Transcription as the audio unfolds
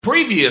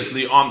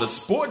Previously on the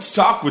Sports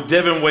Talk with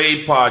Devin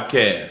Wade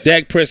podcast.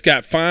 Dak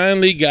Prescott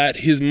finally got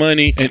his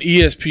money, and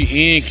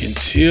ESPN can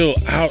chill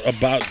out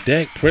about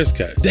Dak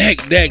Prescott. Dak,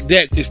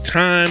 it's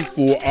time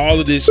for all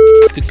of this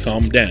to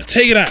calm down.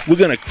 Take it out. We're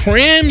going to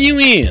cram you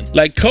in.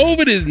 Like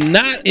COVID is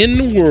not in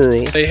the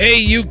world. Hey,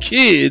 you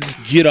kids,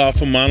 get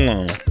off of my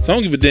lawn. So I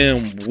don't give a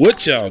damn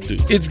what y'all do.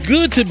 It's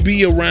good to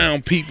be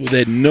around people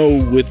that know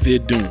what they're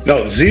doing.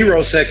 No,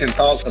 0 second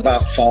thoughts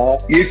about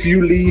fall. If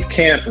you leave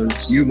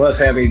campus, you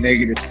must have a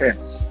negative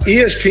test.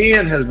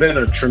 ESPN has been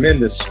a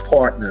tremendous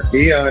partner.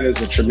 Deion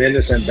is a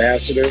tremendous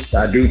ambassador.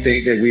 I do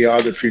think that we are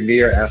the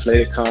premier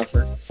athletic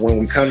conference. When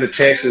we come to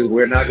Texas,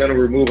 we're not going to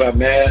remove our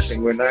masks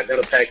and we're not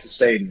going to pack the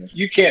stadium.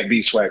 You can't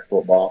beat swag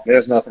football.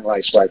 There's nothing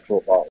like swag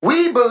football.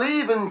 We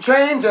believe in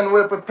change and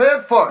we're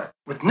prepared for it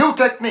with new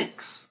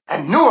techniques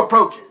and new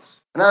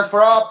approaches. And as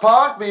for our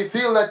part, we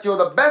feel that you're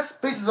the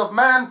best pieces of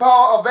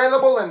manpower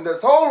available in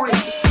this whole region.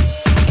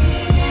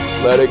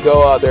 Let it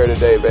go out there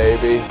today,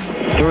 baby.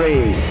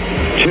 3,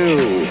 2,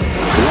 1.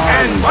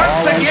 And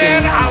once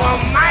again,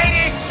 our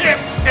mighty ship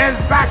is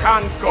back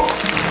on course.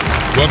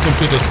 Welcome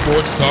to the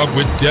Sports Talk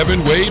with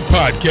Devin Wade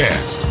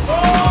podcast.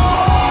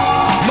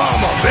 Oh!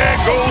 Mama, there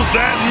goes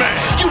that man.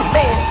 You the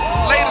man.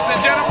 Ladies and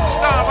gentlemen, the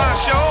star of our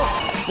show.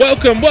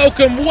 Welcome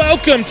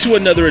to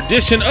another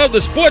edition of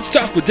the Sports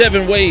Talk with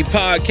Devin Wade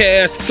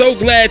podcast. So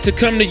glad to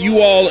come to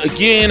you all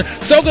again.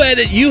 So glad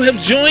that you have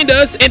joined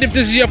us. And if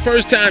this is your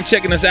first time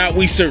checking us out,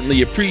 we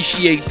certainly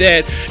appreciate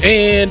that.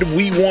 And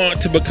we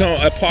want to become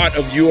a part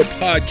of your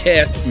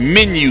podcast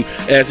menu,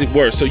 as it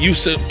were. So you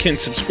can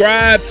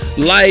subscribe,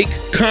 like,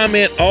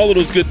 comment, all of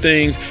those good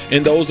things.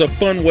 And those are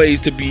fun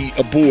ways to be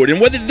aboard. And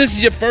whether this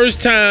is your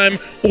first time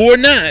or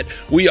not,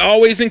 we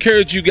always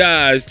encourage you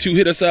guys to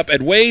hit us up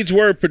at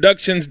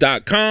wadeswordproductions.com.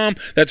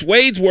 That's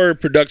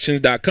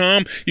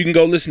wadeswordproductions.com. You can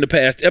go listen to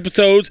past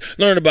episodes,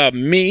 learn about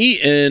me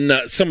and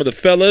some of the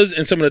fellas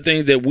and some of the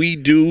things that we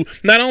do,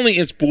 not only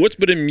in sports,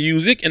 but in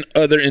music and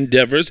other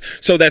endeavors.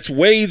 So that's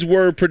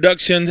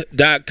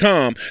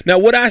wadeswordproductions.com. Now,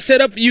 what I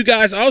set up for you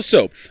guys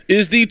also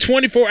is the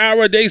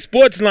 24-hour-a-day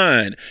sports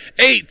line,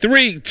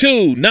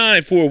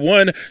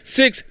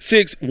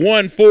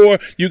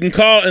 832-941-6614. You can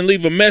call and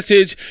leave a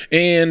message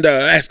and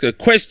ask a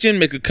question,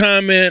 make a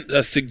comment,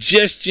 a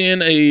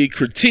suggestion, a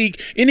critique,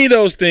 any of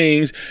those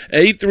things.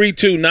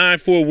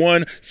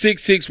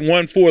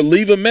 832-941-6614.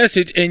 Leave a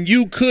message and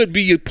you could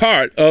be a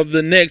part of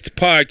the next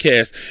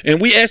podcast.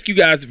 And we ask you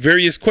guys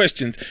various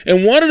questions.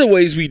 And one of the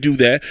ways we do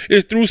that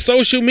is through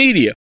social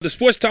media. The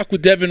Sports Talk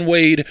with Devin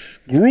Wade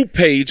group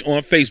page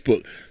on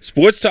Facebook.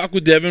 Sports Talk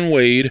with Devin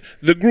Wade,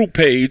 the group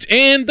page,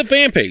 and the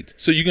fan page.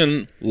 So you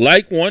can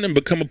like one and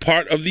become a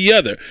part of the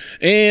other.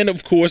 And,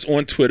 of course,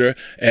 on Twitter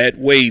at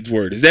Wade's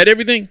Word. Is that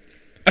everything?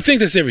 I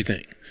think that's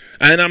everything.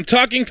 And I'm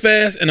talking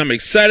fast, and I'm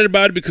excited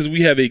about it because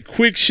we have a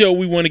quick show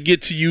we want to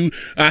get to you.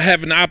 I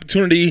have an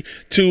opportunity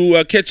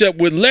to catch up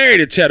with Larry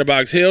the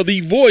Chatterbox Hill, the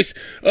voice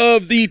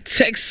of the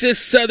Texas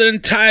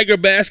Southern Tiger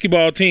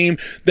basketball team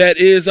that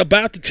is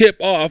about to tip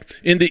off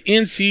in the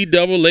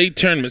NCAA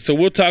tournament. So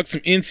we'll talk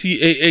some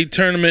NCAA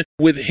tournament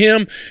with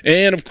him.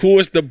 And, of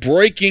course, the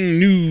breaking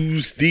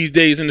news these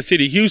days in the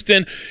city of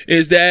Houston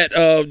is that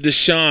of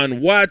Deshaun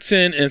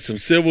Watson and some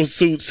civil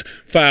suits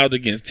filed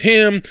against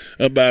him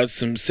about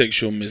some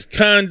sexual misconduct.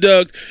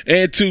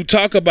 And to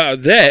talk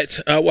about that,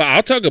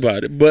 I'll talk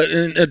about it, but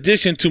in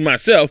addition to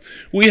myself,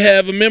 we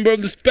have a member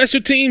of the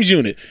special teams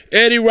unit,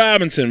 Eddie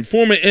Robinson,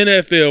 former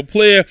NFL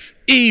player,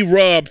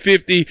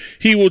 E-Rob50.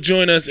 He will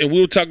join us and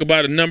we'll talk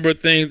about a number of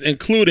things,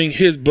 including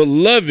his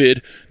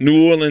beloved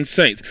New Orleans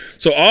Saints.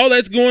 So all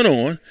that's going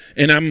on,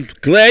 and I'm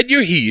glad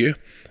you're here.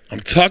 I'm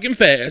talking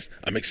fast.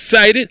 I'm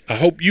excited. I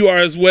hope you are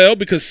as well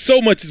because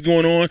so much is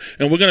going on,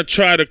 and we're going to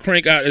try to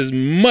crank out as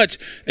much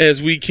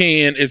as we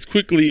can, as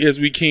quickly as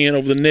we can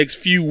over the next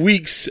few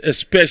weeks,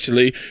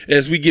 especially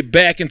as we get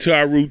back into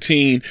our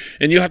routine.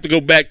 And you'll have to go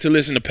back to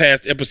listen to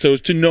past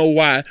episodes to know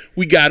why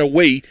we got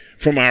away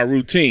from our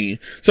routine.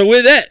 So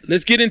with that,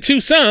 let's get into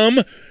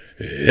some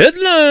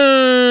headlines.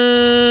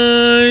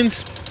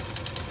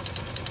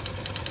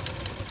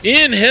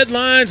 In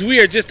headlines, we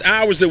are just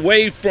hours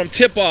away from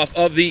tip-off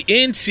of the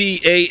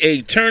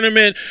NCAA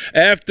tournament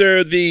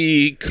after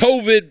the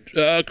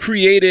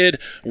COVID-created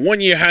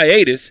one-year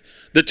hiatus.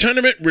 The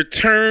tournament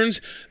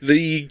returns.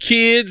 The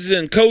kids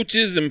and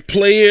coaches and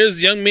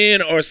players, young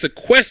men, are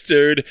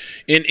sequestered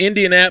in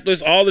Indianapolis.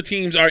 All the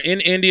teams are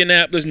in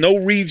Indianapolis. No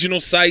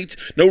regional sites,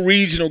 no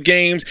regional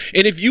games.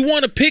 And if you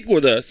want to pick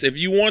with us, if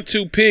you want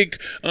to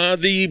pick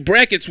the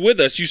brackets with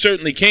us, you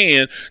certainly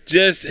can.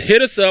 Just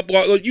hit us up.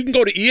 You can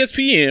go to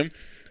ESPN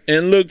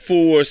and look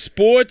for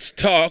Sports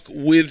Talk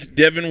with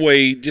Devin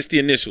Wade, just the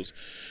initials.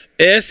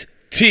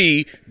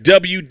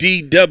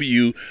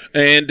 STWDW,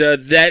 and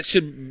that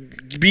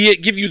should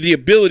give you the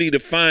ability to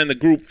find the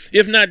group.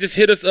 If not, just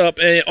hit us up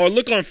or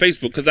look on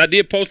Facebook, because I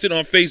did post it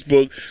on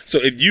Facebook. So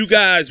if you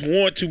guys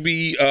want to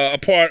be a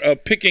part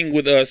of picking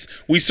with us,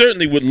 we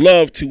certainly would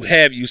love to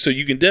have you. So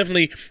you can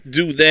definitely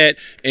do that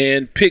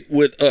and pick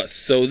with us.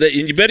 So that,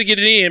 and you better get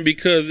it in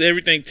because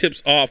everything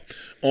tips off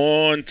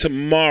on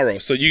tomorrow,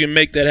 so you can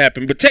make that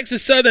happen. But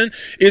Texas Southern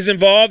is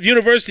involved.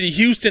 University of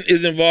Houston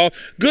is involved.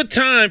 Good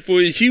time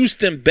for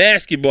Houston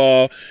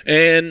basketball,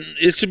 and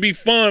it should be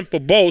fun for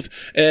both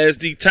as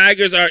the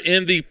Tigers are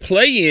in the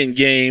play-in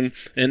game,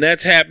 and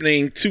that's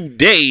happening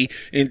today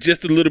in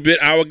just a little bit.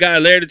 Our guy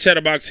Larry the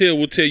Chatterbox Hill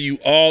will tell you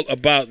all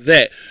about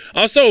that.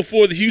 Also,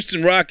 for the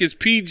Houston Rockets,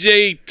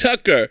 P.J.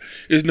 Tucker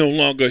is no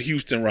longer a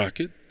Houston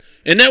Rocket,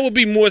 and that would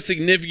be more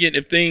significant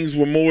if things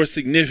were more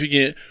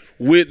significant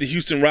with the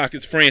Houston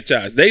Rockets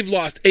franchise. They've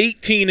lost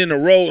 18 in a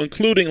row,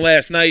 including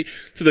last night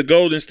to the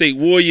Golden State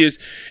Warriors,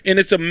 and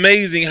it's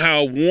amazing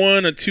how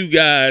one or two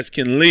guys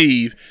can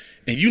leave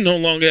and you no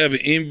longer have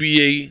an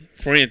NBA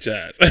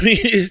franchise. I mean,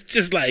 it's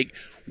just like,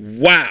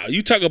 wow.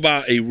 You talk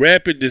about a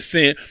rapid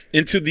descent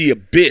into the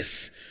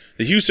abyss.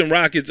 The Houston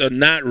Rockets are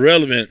not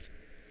relevant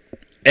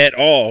at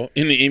all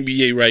in the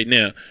NBA right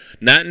now.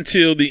 Not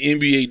until the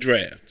NBA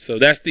draft. So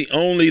that's the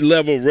only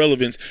level of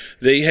relevance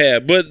they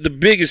have. But the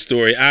biggest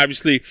story,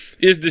 obviously,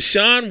 is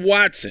Deshaun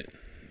Watson.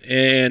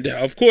 And,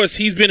 of course,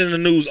 he's been in the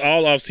news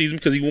all offseason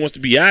because he wants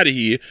to be out of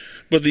here.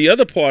 But the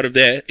other part of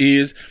that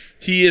is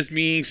he is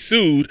being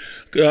sued.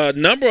 A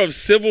number of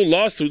civil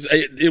lawsuits.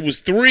 It was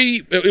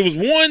three. It was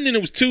one, then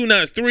it was two,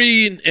 now it's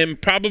three.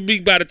 And probably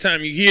by the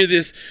time you hear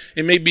this,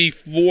 it may be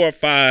 4 or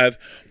 5.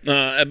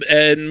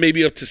 And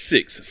maybe up to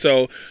 6.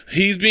 So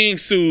he's being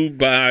sued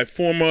by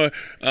former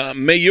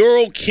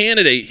mayoral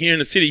candidate here in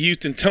the city of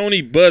Houston,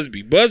 Tony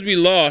Busby. Busby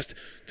lost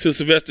to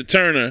Sylvester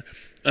Turner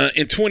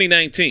in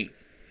 2019.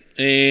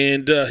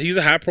 And he's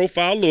a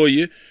high-profile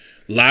lawyer,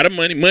 a lot of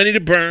money to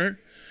burn.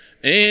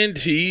 And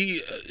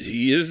he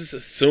is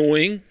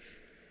suing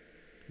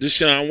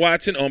Deshaun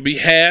Watson on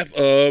behalf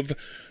of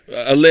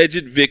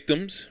alleged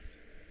victims.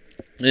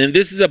 And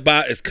this is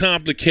about as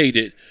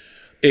complicated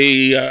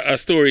a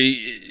story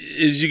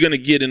is you're going to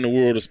get in the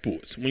world of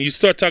sports. When you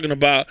start talking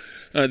about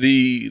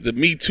the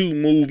Me Too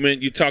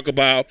movement, you talk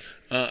about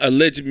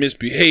alleged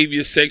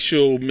misbehavior,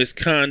 sexual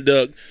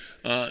misconduct,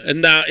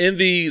 and now in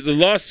the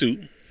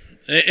lawsuit,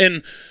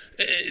 and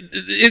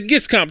it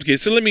gets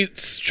complicated. So let me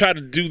try to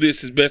do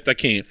this as best I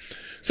can.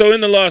 So in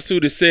the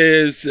lawsuit, it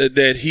says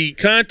that he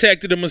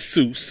contacted a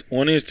masseuse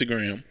on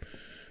Instagram,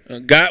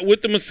 got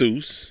with the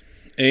masseuse,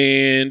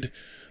 and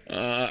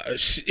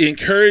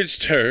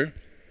encouraged her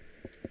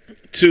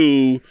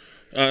to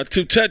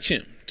touch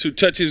him, to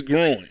touch his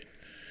groin,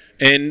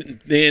 and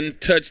then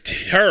touched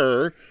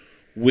her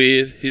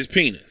with his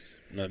penis.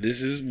 Now,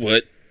 this is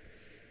what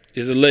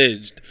is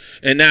alleged.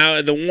 And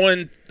now the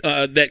one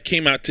that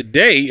came out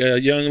today, a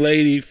young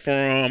lady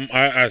from,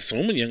 I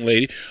assume a young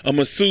lady, a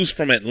masseuse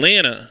from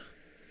Atlanta,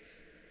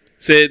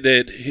 said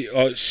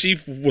that she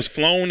was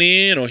flown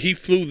in or he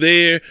flew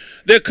there.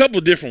 There are a couple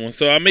of different ones,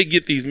 so I may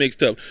get these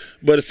mixed up.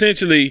 But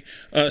essentially,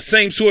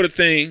 same sort of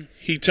thing.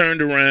 He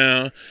turned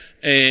around,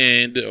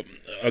 and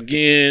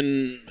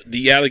again,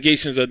 the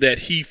allegations are that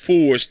he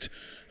forced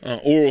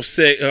oral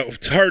sex,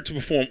 her to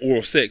perform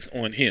oral sex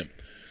on him.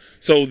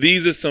 So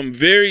these are some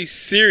very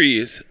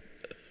serious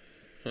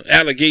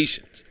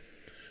allegations.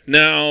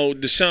 Now,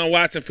 Deshaun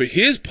Watson, for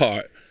his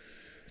part,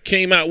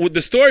 came out with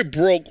the story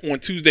broke on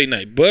Tuesday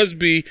night.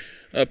 Busby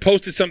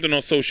posted something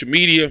on social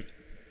media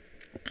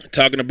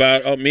talking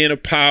about men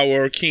of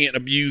power can't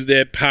abuse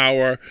that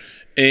power,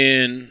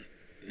 and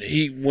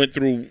he went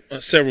through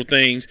several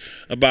things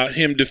about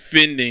him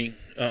defending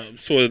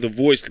sort of the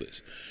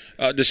voiceless.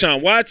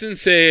 Deshaun Watson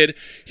said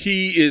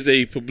he is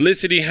a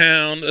publicity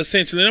hound,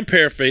 essentially, and I'm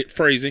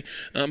paraphrasing,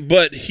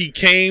 but he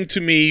came to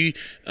me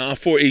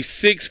for a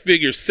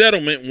 6-figure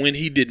settlement. When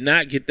he did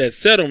not get that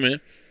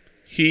settlement,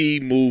 he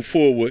moved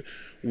forward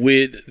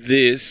with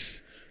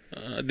this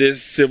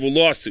civil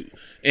lawsuit.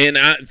 And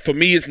for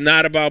me, it's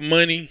not about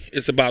money.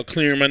 It's about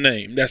clearing my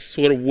name. That's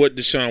sort of what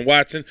Deshaun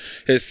Watson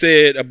has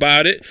said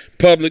about it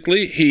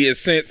publicly. He has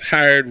since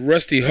hired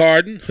Rusty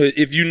Hardin.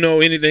 If you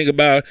know anything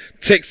about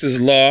Texas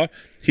law,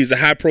 he's a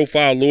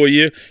high-profile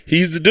lawyer.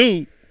 He's the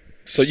dude.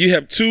 So you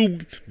have 2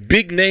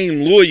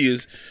 big-name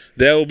lawyers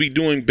that will be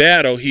doing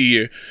battle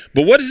here.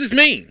 But what does this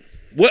mean?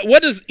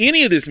 What does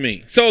any of this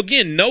mean? So,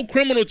 again, no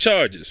criminal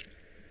charges.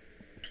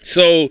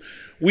 So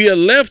we are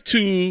left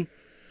to,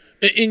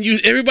 and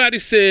everybody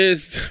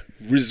says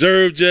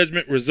reserve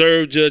judgment,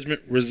 reserve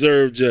judgment,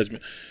 reserve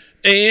judgment.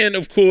 And,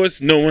 of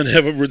course, no one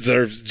ever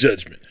reserves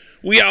judgment.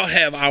 We all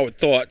have our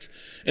thoughts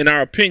and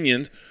our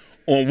opinions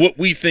on what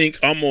we think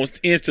almost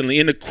instantly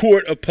in the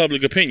court of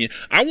public opinion.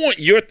 I want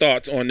your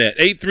thoughts on that.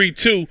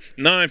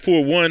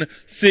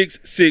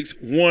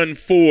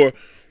 832-941-6614.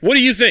 What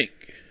do you think?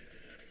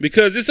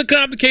 Because it's a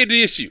complicated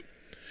issue.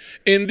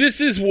 And this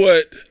is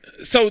what...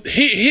 So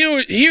here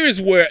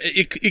is where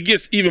it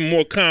gets even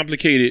more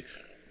complicated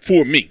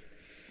for me,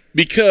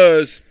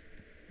 because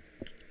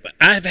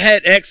I've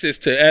had access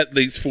to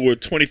athletes for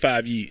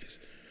 25 years,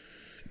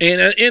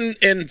 and I'm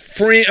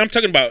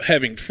talking about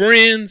having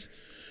friends,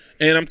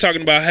 and I'm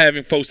talking about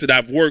having folks that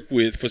I've worked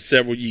with for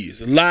several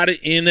years. A lot of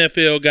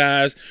NFL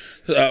guys,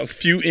 a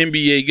few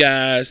NBA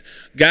guys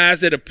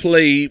that have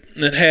played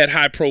and had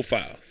high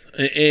profiles,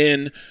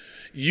 and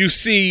you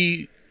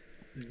see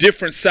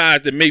different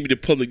sides that maybe the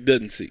public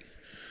doesn't see.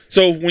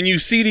 So when you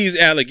see these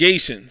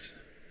allegations,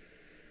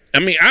 I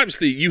mean,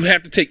 obviously you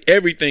have to take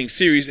everything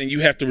serious and you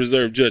have to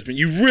reserve judgment.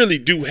 You really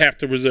do have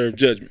to reserve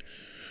judgment.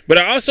 But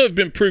I also have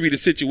been privy to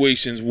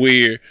situations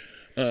where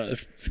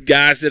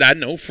guys that I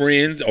know,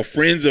 friends or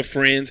friends of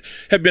friends,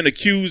 have been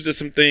accused of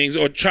some things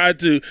or tried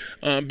to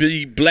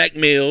be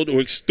blackmailed or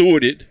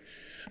extorted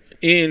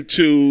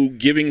into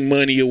giving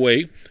money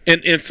away.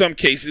 And in some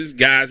cases,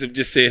 guys have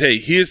just said, hey,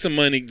 here's some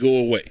money, go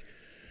away.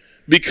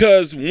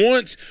 Because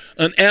once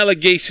an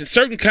allegation,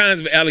 certain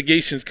kinds of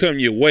allegations come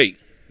your way,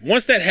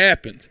 once that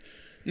happens,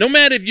 no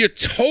matter if you're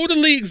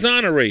totally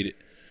exonerated,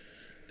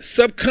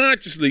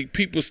 subconsciously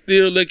people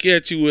still look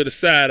at you with a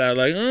side eye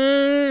like,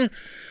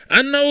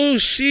 I know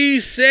she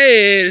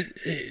said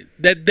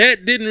that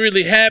didn't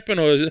really happen,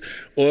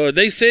 or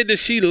they said that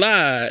she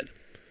lied,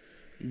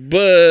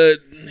 but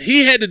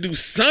he had to do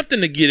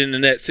something to get into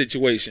that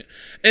situation.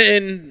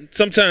 And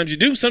sometimes you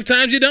do,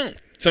 sometimes you don't.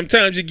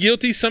 Sometimes you're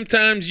guilty,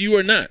 sometimes you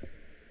are not.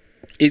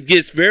 It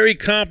gets very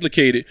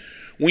complicated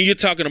when you're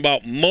talking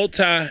about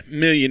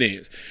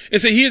multi-millionaires.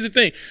 And so here's the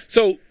thing.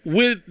 So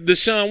with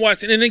Deshaun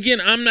Watson, and again,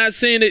 I'm not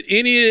saying that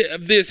any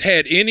of this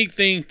had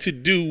anything to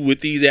do with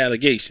these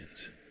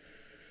allegations.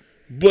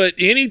 But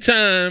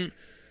anytime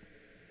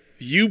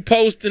you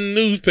post in the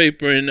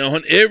newspaper and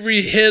on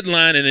every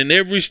headline and in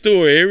every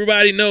story,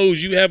 everybody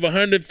knows you have a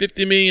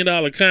 $150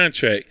 million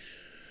contract,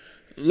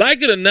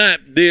 like it or not,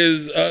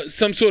 there's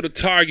some sort of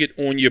target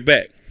on your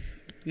back.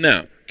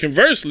 Now,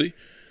 conversely,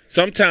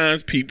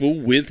 sometimes people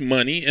with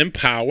money and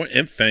power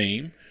and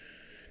fame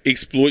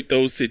exploit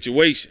those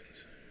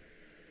situations.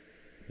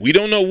 We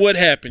don't know what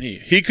happened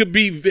here. He could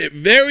be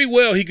very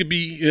well, he could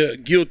be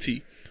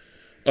guilty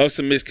of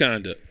some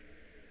misconduct.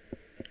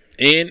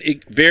 And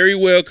it very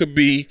well could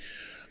be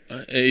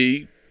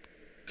a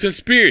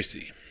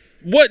conspiracy.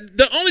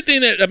 The only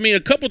thing that, a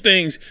couple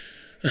things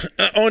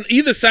on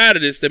either side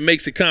of this that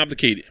makes it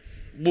complicated.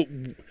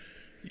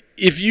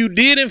 If you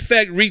did in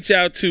fact reach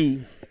out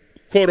to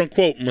quote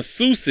unquote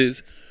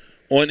masseuses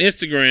on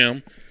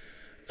Instagram,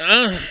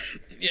 I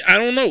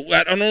don't know.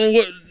 I don't know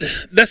what.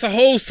 That's a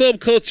whole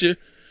subculture.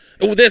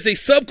 There's a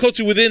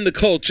subculture within the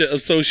culture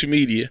of social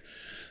media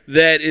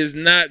that is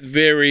not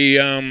very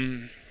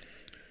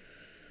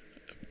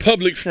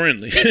public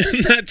friendly,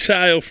 not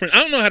child friendly.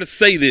 I don't know how to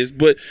say this,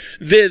 but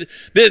there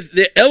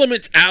are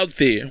elements out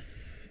there,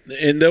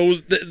 and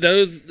those.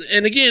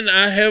 And again,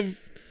 I've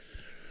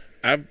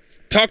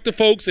talked to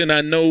folks, and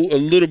I know a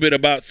little bit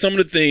about some of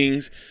the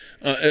things.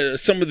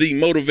 Some of the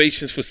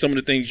motivations for some of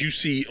the things you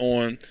see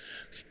on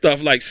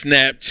stuff like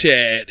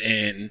Snapchat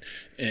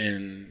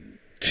and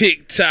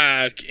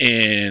TikTok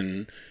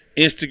and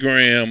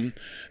Instagram,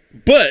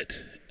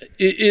 but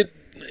it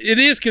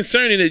is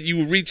concerning that you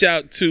would reach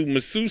out to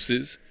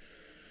masseuses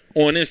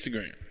on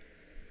Instagram.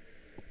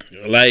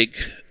 Like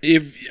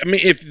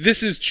if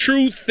this is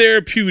true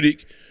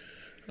therapeutic,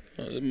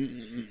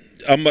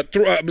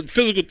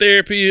 physical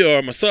therapy or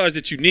a massage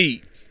that you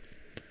need,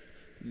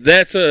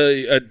 that's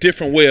a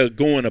different way of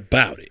going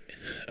about it.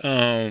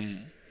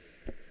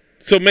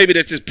 So maybe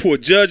that's just poor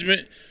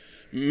judgment.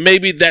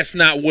 Maybe that's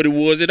not what it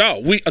was at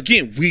all. We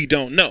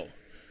don't know.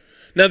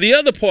 Now, the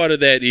other part of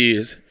that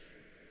is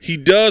he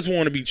does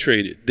want to be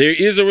traded. There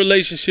is a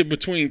relationship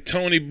between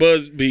Tony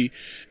Busby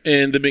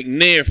and the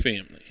McNair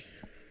family.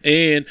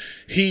 And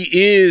he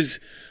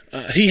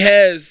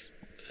has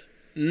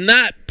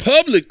not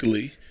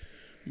publicly,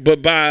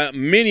 but by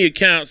many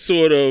accounts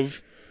sort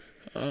of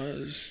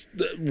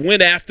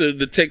went after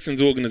the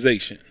Texans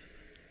organization.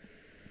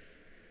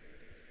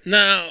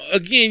 Now,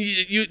 again,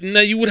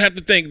 you would have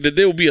to think that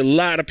there will be a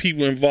lot of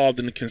people involved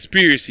in the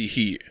conspiracy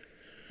here,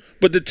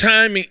 but the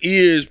timing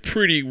is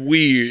pretty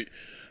weird,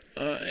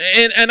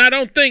 and I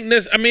don't think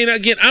this.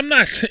 Again, I'm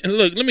not.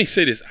 Look, let me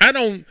say this. I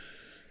don't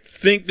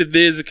think that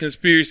there's a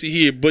conspiracy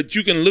here, but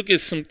you can look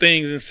at some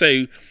things and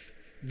say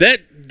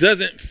that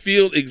doesn't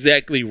feel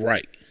exactly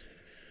right.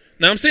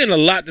 Now, I'm saying a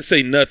lot to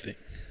say nothing,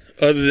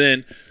 other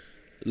than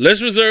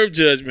let's reserve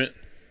judgment.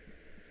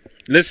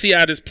 Let's see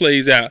how this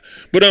plays out.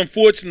 But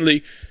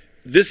unfortunately,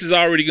 this is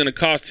already going to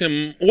cost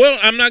him. Well,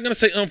 I'm not going to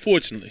say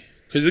unfortunately,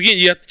 because again,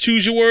 you have to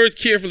choose your words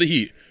carefully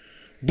here.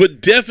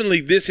 But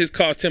definitely, this has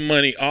cost him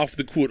money off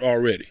the court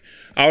already.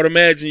 I would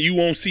imagine you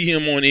won't see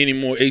him on any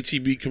more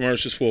HEB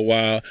commercials for a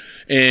while,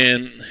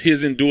 and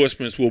his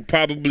endorsements will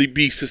probably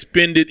be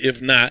suspended,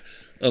 if not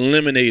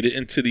eliminated,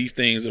 until these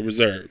things are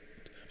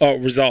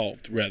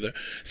resolved.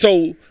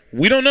 So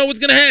we don't know what's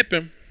going to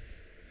happen.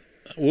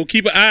 We'll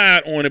keep an eye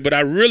out on it, but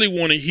I really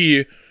want to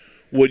hear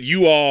what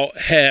you all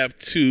have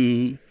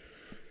to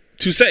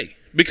say.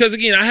 Because,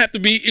 again, I have to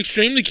be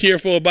extremely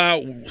careful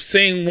about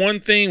saying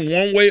one thing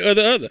one way or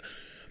the other.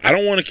 I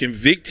don't want to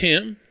convict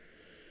him,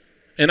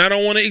 and I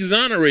don't want to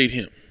exonerate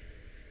him.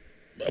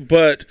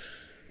 But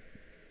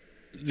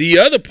the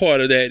other part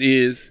of that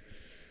is,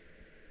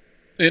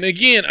 and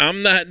again,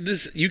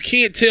 you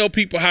can't tell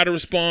people how to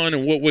respond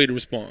and what way to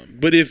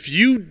respond. But if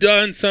you've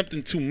done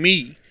something to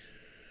me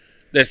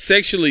that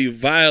sexually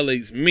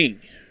violates me,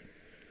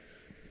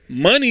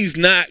 money's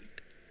not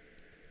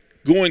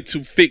going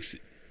to fix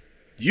it.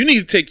 You need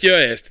to take your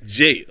ass to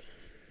jail.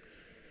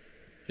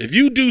 If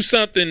you do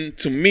something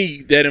to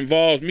me that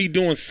involves me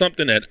doing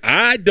something that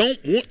I don't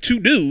want to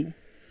do,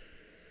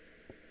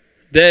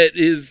 that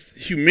is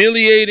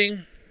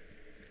humiliating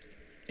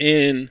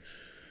and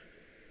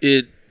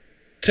it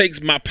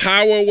takes my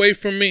power away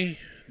from me,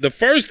 the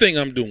first thing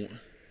I'm doing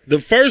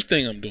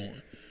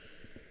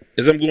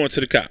is I'm going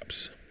to the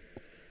cops.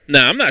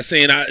 Now, I'm not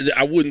saying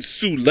I wouldn't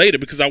sue later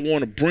because I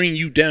want to bring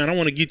you down. I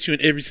want to get you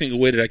in every single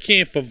way that I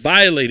can for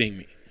violating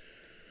me.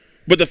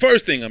 But the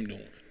first thing I'm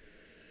doing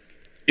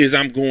is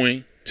I'm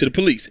going to the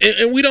police.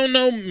 And we don't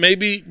know,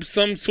 maybe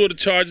some sort of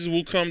charges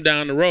will come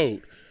down the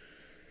road.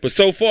 But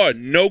so far,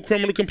 no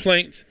criminal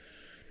complaints,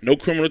 no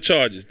criminal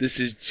charges. This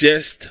is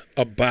just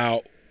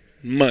about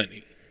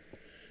money.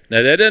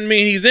 Now, that doesn't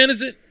mean he's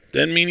innocent.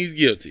 Doesn't mean he's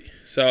guilty.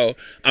 So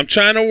I'm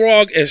trying to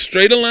walk as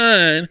straight a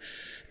line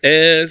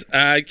as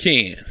I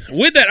can.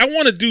 With that, I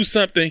want to do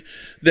something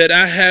that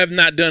I have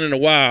not done in a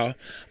while.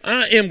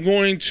 I am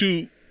going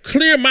to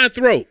clear my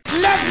throat.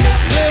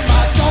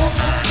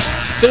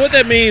 So what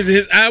that means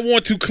is I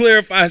want to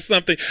clarify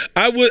something.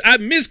 I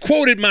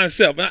misquoted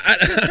myself.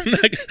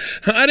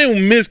 I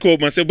didn't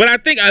misquote myself, but I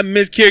think I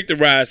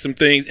mischaracterized some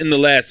things in the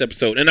last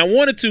episode, and I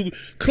wanted to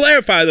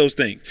clarify those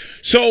things.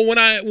 So when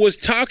I was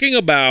talking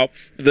about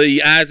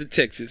the Eyes of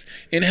Texas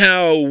and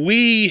how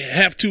we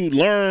have to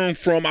learn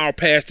from our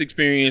past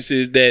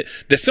experiences, that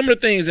some of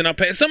the things in our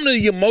past, some of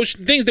the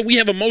things that we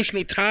have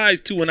emotional ties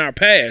to in our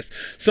past,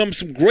 some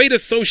great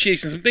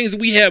associations, some things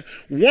that we have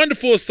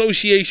wonderful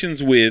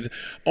associations with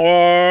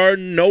are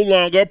no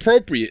longer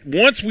appropriate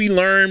once we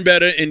learn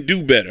better and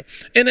do better.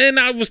 And then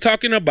I was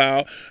talking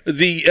about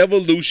the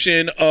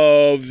evolution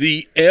of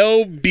the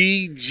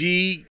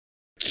LBGQT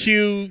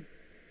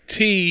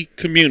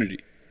community.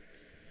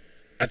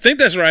 I think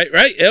that's right?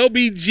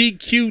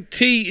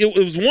 LBGQT. It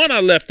was one I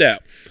left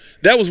out.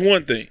 That was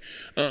one thing.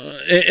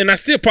 And I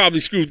still probably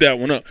screwed that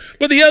one up.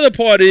 But the other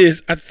part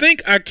is, I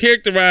think I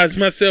characterized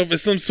myself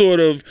as some sort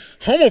of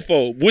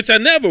homophobe, which I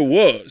never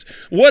was.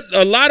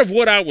 A lot of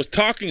what I was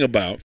talking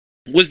about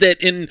was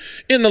that in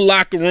the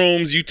locker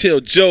rooms, you tell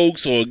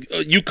jokes or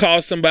you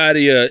call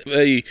somebody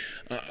a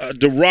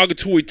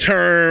derogatory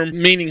term,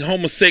 meaning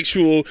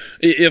homosexual,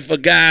 if a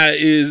guy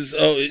is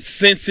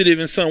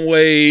sensitive in some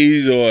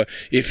ways, or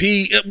if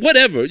he,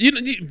 whatever.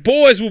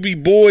 Boys will be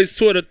boys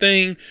sort of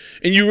thing,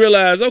 and you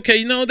realize,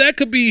 okay, that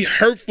could be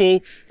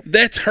hurtful.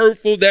 That's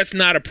hurtful. That's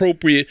not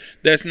appropriate.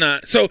 That's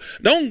not. So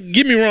don't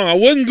get me wrong. I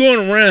wasn't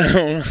going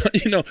around,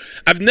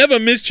 I've never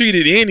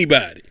mistreated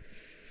anybody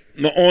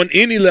on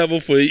any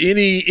level for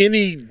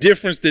any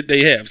difference that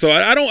they have. So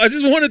I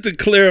just wanted to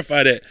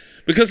clarify that,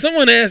 because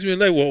someone asked me,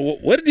 like, well,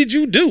 what did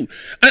you do?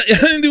 I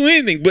didn't do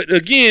anything. But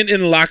again, in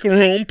the locker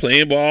room,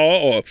 playing ball,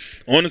 or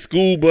on the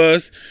school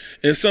bus,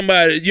 if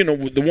somebody, one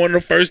of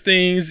the first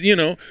things,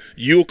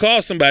 you'll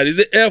call somebody is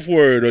the F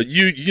word, or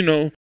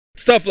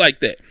stuff like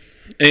that.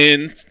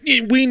 And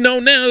we know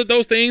now that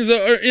those things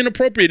are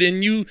inappropriate,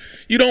 and you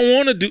don't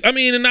want to do.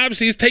 And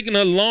obviously it's taken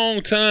a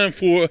long time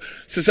for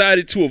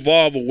society to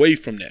evolve away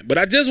from that. But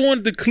I just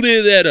wanted to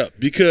clear that up,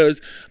 because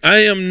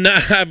I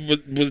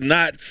was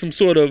not some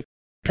sort of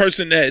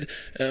person that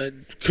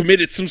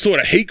committed some sort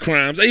of hate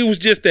crimes. It was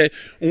just that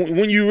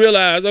when you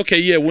realize, okay,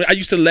 yeah, when I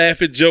used to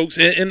laugh at jokes,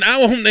 and I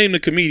won't name the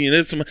comedian.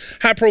 There's some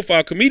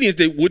high-profile comedians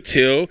that would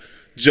tell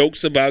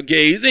jokes about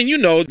gays, and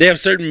they have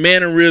certain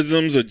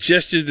mannerisms or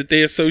gestures that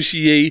they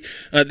associate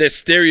that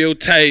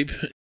stereotype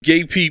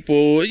gay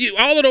people,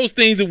 all of those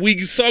things that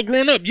we saw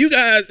growing up. You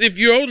guys, if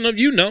you're old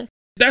enough,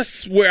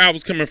 that's where I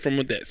was coming from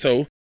with that.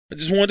 So I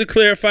just wanted to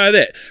clarify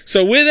that.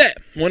 So with that,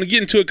 I want to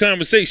get into a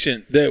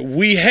conversation that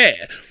we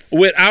had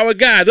with our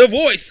guy, the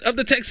voice of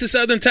the Texas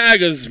Southern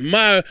Tigers,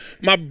 my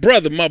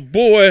brother, my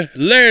boy,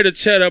 Larry the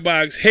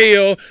Chatterbox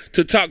Hale,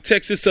 to talk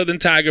Texas Southern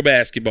Tiger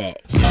basketball.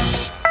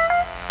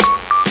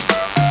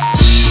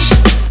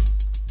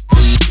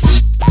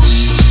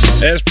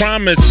 As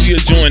promised, we are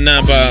joined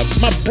now by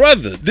my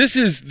brother. This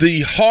is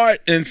the heart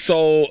and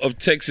soul of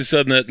Texas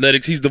Southern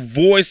Athletics. He's the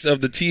voice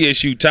of the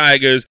TSU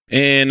Tigers.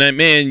 And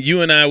man,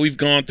 you and I, we've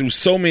gone through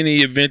so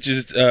many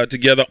adventures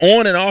together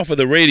on and off of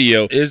the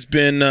radio. It's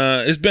been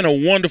a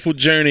wonderful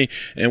journey,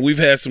 and we've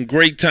had some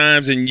great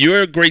times. And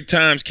your great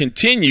times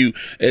continue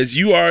as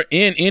you are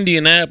in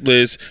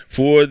Indianapolis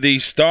for the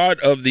start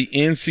of the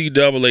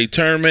NCAA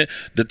tournament.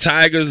 The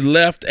Tigers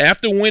left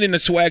after winning the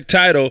SWAC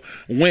title,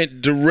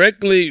 went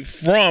directly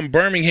from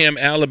Birmingham,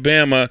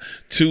 Alabama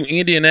to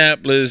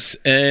Indianapolis,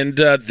 and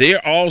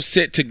they're all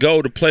set to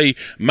go to play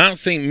Mount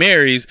St.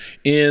 Mary's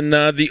in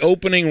the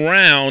opening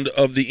round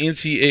of the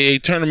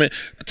NCAA tournament.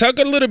 Talk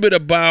a little bit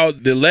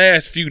about the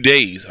last few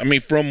days.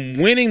 From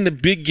winning the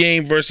big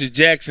game versus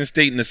Jackson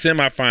State in the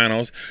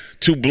semifinals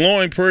to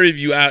blowing Prairie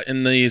View out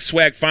in the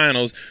SWAC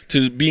finals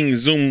to being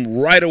zoomed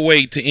right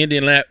away to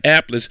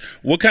Indianapolis.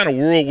 What kind of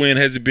whirlwind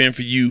has it been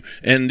for you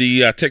and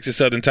the Texas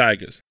Southern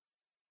Tigers?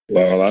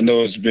 Well, I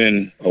know it's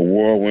been a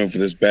whirlwind for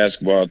this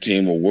basketball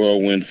team, a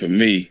whirlwind for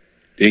me.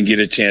 Didn't get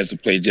a chance to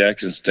play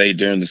Jackson State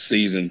during the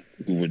season.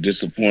 We were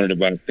disappointed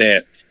about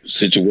that.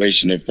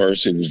 situation at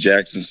first. It was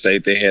Jackson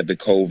State. They had the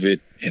COVID,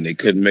 and they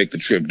couldn't make the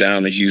trip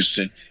down to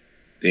Houston.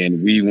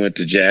 Then we went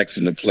to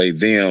Jackson to play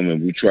them,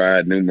 and we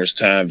tried numerous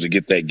times to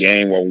get that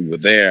game while we were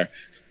there.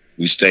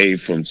 We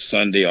stayed from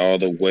Sunday all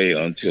the way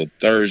until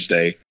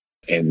Thursday,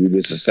 and we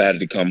just decided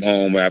to come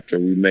home after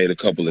we made a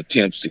couple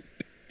attempts.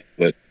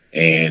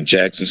 And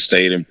Jackson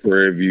State and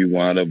Prairie View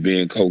wound up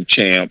being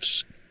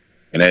co-champs.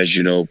 And as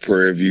you know,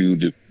 Prairie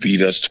View beat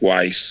us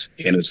twice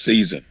in a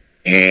season.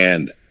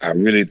 And I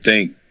really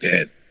think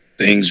that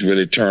things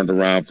really turned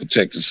around for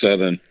Texas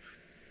Southern.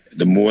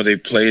 The more they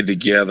played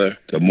together,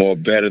 the more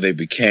better they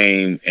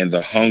became and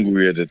the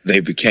hungrier that they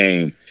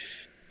became.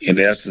 In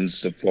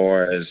essence, as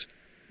far as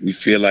we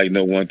feel like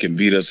no one can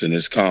beat us in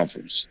this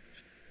conference.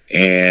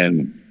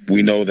 And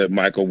we know that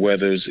Michael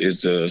Weathers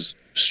is the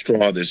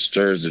straw that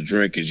stirs the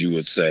drink, as you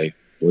would say.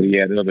 Well, he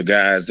had other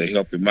guys that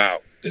helped him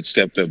out that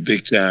stepped up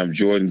big time.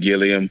 Jordan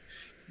Gilliam,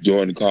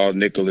 Jordan Carl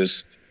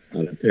Nicholas,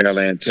 out of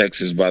Pearland,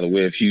 Texas, by the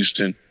way of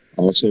Houston.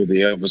 Also,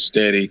 the ever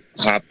steady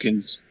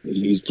Hopkins.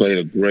 He's played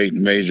a great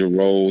major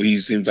role. He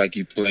seems like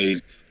he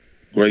played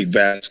great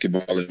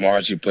basketball in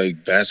March. He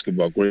played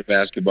great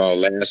basketball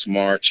last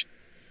March,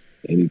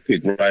 and he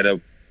picked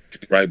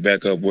right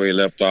back up where he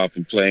left off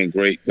and playing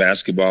great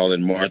basketball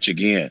in March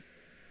again.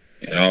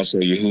 And also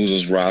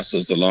Yehuzas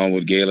Rosas along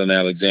with Galen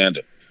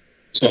Alexander.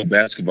 So our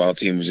basketball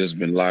team has just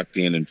been locked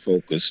in and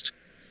focused.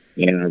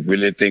 And I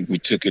really think we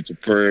took it to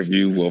Prairie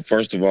View. Well,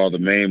 first of all, the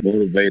main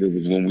motivator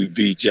was when we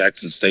beat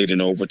Jackson State in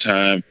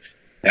overtime.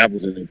 That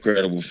was an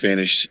incredible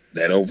finish.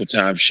 That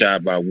overtime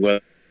shot by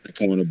Weather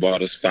Point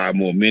bought us 5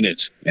 more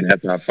minutes. And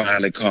after I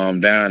finally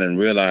calmed down and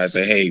realized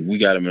that, hey, we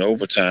got him in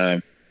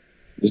overtime,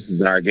 this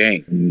is our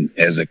game. And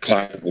as the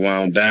clock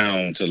wound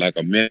down to like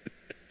a minute,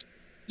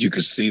 you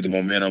could see the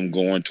momentum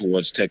going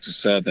towards Texas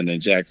Southern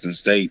and Jackson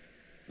State,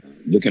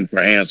 looking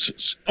for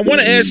answers. I want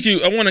to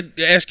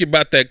ask you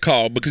about that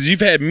call, because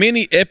you've had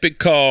many epic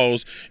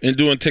calls in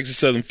doing Texas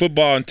Southern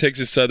football and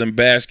Texas Southern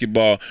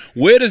basketball.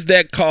 Where does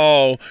that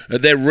call,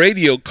 that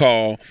radio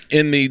call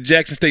in the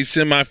Jackson State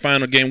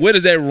semifinal game, where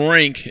does that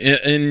rank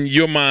in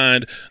your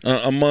mind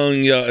among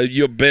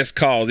your best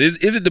calls?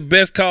 Is it the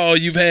best call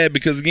you've had?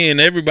 Because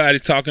again,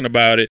 everybody's talking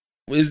about it.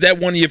 Is that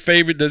one of your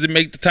favorite? Does it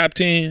make the top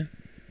 10?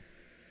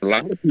 A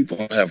lot of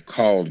people have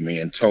called me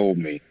and told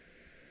me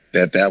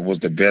that was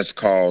the best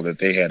call that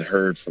they had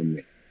heard from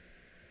me.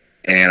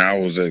 And I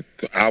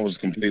was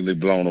completely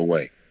blown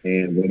away.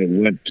 And when it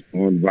went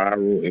on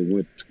viral, it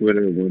went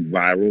Twitter, it went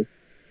viral.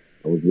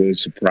 I was really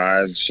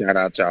surprised. Shout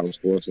out to our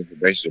sports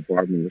information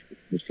department,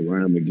 Mr.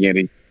 Ryan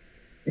McGinney,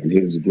 and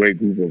his great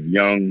group of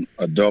young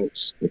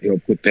adults that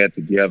helped put that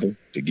together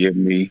to give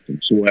me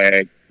some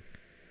swag.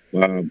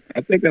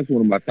 I think that's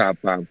one of my top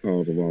 5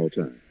 calls of all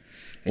time.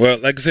 Well,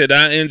 like I said,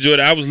 I enjoyed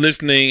it. I was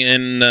listening,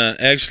 and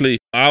actually,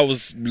 I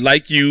was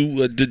like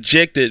you,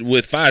 dejected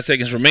with 5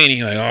 seconds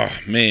remaining. Like,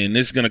 oh, man,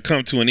 this is going to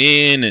come to an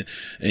end,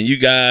 and you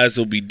guys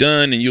will be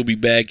done, and you'll be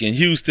back in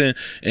Houston.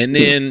 And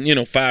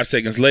then, 5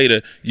 seconds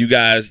later, you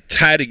guys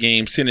tie the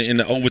game, send it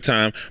into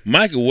overtime.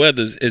 Michael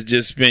Weathers has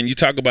just been, you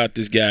talk about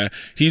this guy,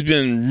 he's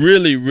been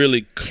really,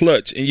 really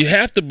clutch. And you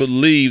have to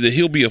believe that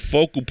he'll be a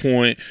focal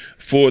point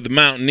for the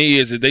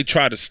Mountaineers as they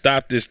try to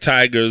stop this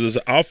Tigers'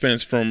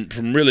 offense from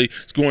really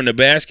scoring the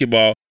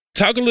basketball.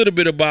 Talk a little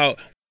bit about,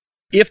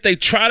 if they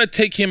try to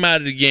take him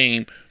out of the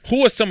game,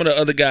 who are some of the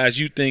other guys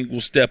you think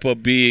will step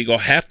up big or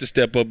have to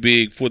step up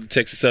big for the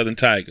Texas Southern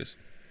Tigers?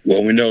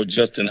 Well, we know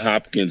Justin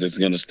Hopkins is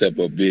going to step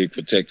up big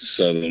for Texas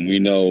Southern. We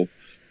know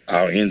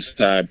our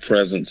inside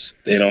presence,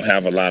 they don't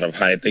have a lot of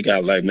height. They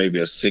got like maybe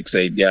a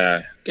 6'8"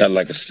 guy, got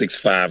like a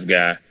 6'5"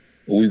 guy.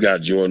 But we've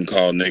got Jordan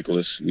Carl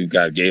Nicholas. We've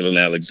got Galen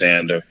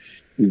Alexander.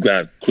 We've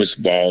got Chris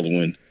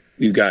Baldwin.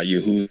 We've got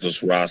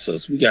Yehuzas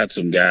Rosas. We got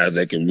some guys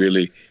that can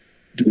really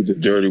do the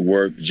dirty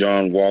work.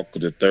 John Walker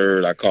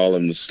III, I call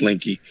him the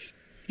Slinky.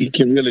 He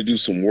can really do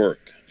some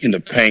work in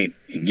the paint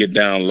and get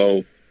down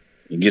low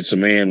and get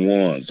some and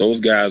ones. Those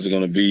guys are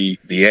going to be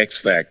the X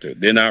factor.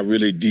 They're not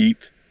really deep.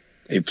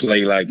 They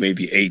play like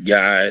maybe 8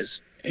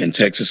 guys. And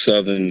Texas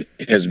Southern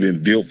has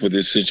been built for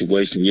this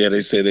situation. Yeah,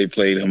 they say they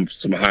played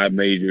some high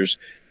majors.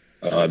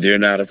 They're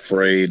not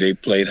afraid. They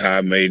played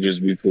high majors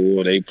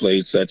before. They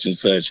played such and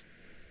such.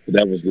 But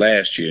that was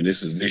last year, and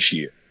this is this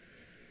year.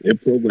 Their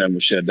program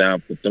was shut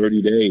down for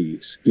 30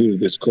 days due to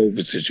this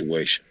COVID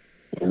situation.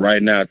 But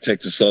right now,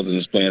 Texas Southern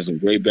is playing some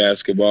great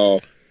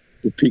basketball.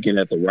 They're peaking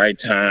at the right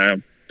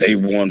time. They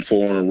won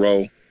 4 in a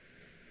row.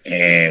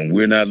 And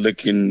we're not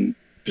looking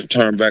to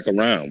turn back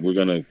around. We're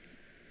going to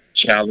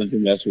challenge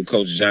them. That's what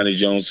Coach Johnny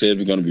Jones said.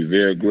 We're going to be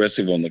very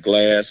aggressive on the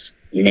glass.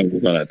 And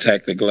we're going to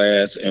attack the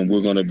glass, and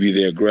we're going to be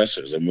the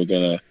aggressors, and we're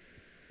going to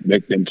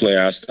make them play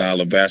our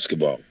style of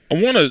basketball.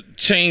 I want to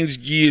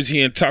change gears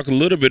here and talk a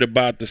little bit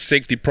about the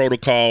safety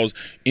protocols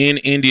in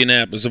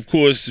Indianapolis. Of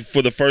course,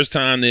 for the first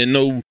time, there are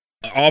no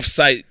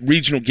off-site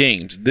regional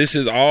games. This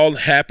is all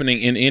happening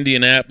in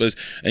Indianapolis,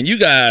 and you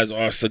guys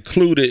are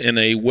secluded in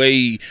a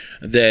way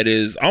that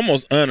is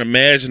almost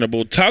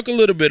unimaginable. Talk a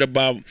little bit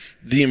about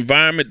the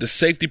environment, the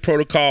safety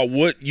protocol,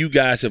 what you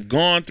guys have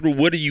gone through.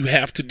 What do you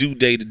have to do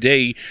day to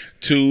day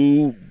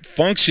to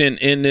function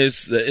in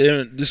this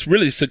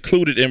really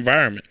secluded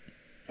environment?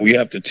 We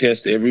have to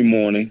test every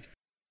morning.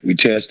 We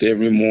test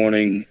every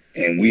morning,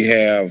 and we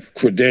have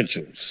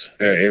credentials.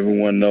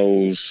 Everyone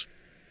knows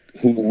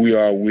who we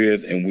are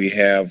with, and we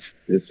have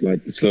this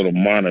little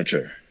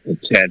monitor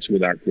attached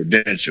with our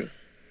credential,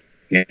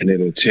 and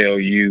it'll tell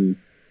you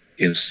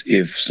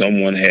if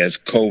someone has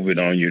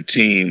COVID on your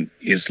team.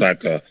 It's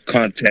like a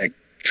contact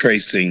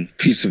tracing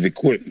piece of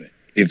equipment.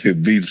 If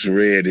it beeps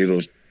red, it'll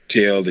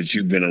tell that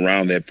you've been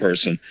around that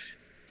person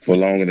for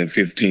longer than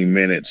 15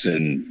 minutes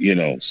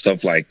and,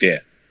 stuff like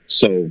that.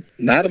 So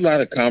not a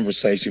lot of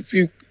conversation.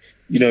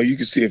 You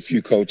can see a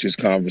few coaches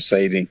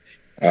conversating.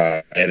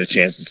 I had a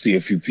chance to see a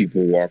few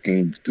people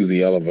walking through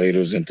the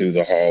elevators and through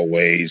the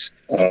hallways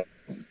of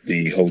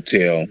the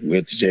hotel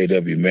with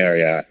JW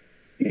Marriott.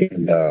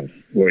 And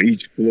for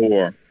each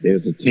floor,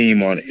 there's a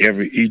team on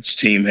each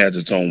team has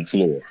its own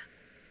floor.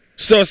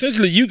 So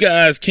essentially, you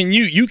guys,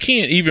 you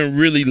can't even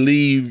really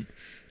leave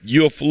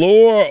your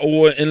floor,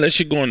 or unless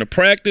you're going to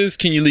practice,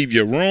 can you leave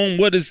your room?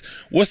 What's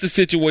the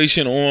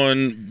situation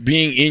on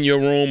being in your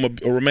room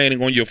or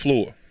remaining on your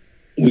floor?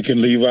 We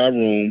can leave our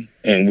room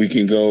and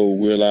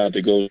we're allowed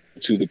to go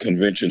to the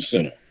convention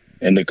center.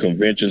 And the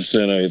convention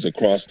center is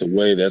across the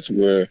way. That's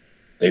where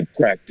they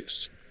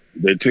practice.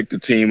 They took the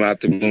team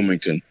out to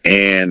Bloomington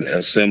and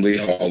Assembly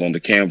Hall on the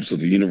campus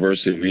of the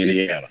University of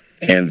Indiana.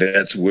 And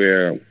that's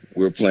where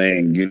we're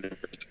playing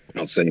University of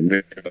Mount St.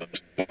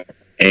 Mary's.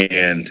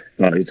 And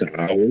it's an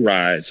hour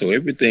ride. So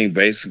everything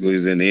basically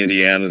is in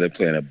Indiana. They're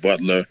playing at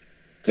Butler,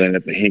 playing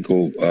at the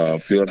Hinkle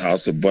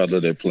Fieldhouse at Butler.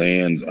 They're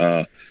playing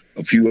a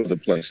few other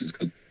places.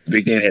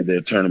 Big Ten had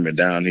their tournament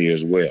down here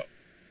as well.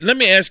 Let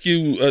me ask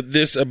you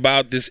this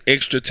about this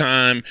extra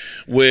time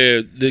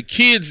where the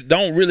kids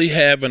don't really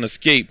have an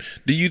escape.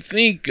 Do you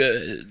think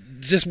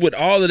just with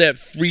all of that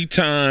free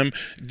time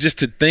just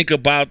to think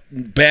about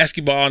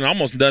basketball and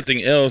almost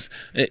nothing else,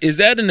 is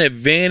that an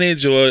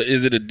advantage or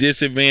is it a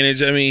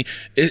disadvantage? I mean,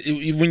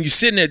 when you're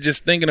sitting there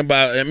just thinking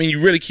about,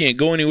 you really can't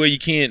go anywhere. You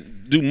can't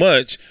do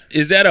much.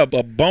 Is that a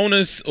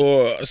bonus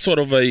or sort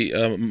of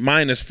a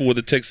minus for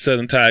the Texas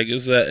Southern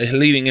Tigers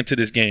leading into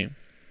this game?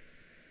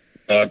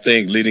 I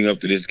think leading up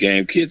to this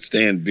game, kids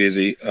staying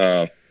busy.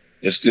 They're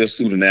still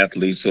student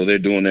athletes, so they're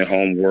doing their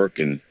homework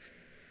and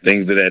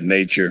things of that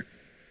nature.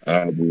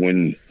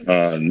 When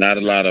not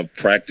a lot of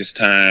practice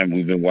time,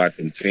 we've been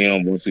watching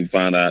film. Once we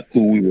found out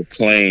who we were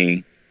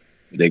playing,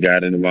 they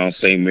got into Mount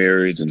St.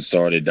 Mary's and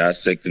started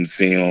dissecting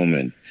film,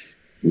 and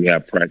we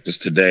have practice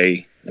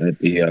today at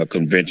the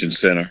convention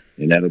center,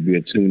 and that'll be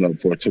a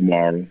tune-up for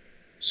tomorrow.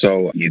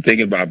 So you're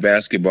thinking about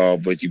basketball,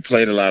 but you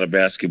played a lot of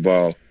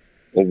basketball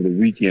over the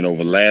weekend,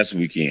 over last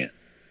weekend.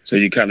 So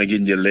you're kind of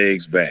getting your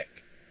legs back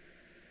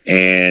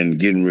and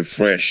getting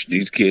refreshed.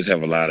 These kids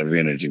have a lot of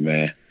energy,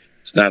 man.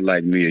 It's not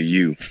like me or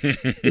you.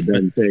 It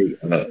doesn't take,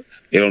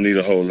 they don't need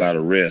a whole lot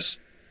of rest.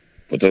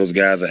 But those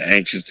guys are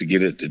anxious to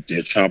get it.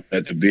 They're chomping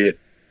at the bit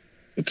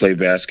to play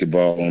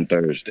basketball on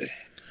Thursday.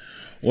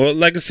 Well,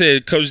 like I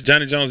said, Coach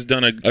Johnny Jones has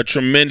done a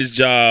tremendous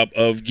job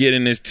of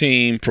getting his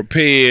team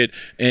prepared,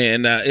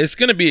 and it's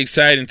going to be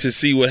exciting to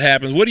see what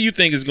happens. What do you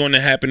think is going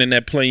to happen in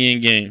that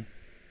play-in game?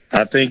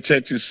 I think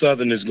Texas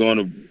Southern is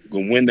going to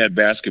win that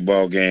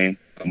basketball game.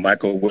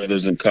 Michael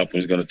Weathers and company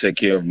is going to take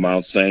care of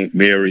Mount St.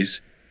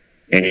 Mary's,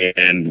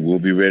 and we'll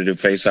be ready to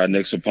face our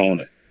next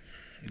opponent.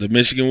 The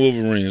Michigan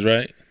Wolverines,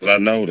 right? I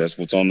know. That's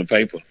what's on the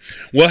paper.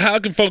 Well, how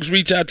can folks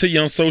reach out to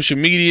you on social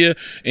media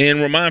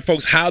and remind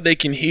folks how they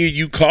can hear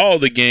you call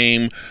the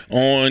game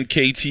on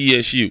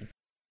KTSU?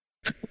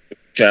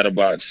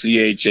 Chatterbox,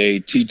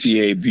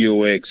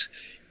 CHATTABOX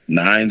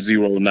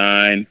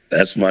 909.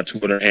 That's my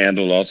Twitter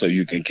handle. Also,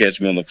 you can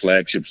catch me on the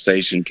flagship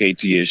station,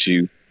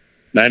 KTSU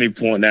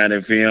 90.9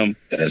 FM.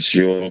 That's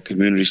your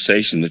community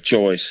station, The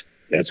Choice.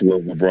 That's where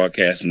we're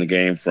broadcasting the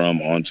game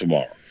from on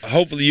tomorrow.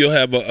 Hopefully you'll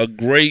have a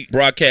great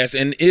broadcast.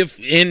 And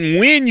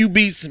when you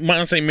beat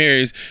Mount St.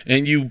 Mary's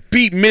and you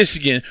beat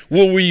Michigan,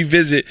 we'll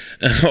revisit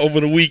over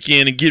the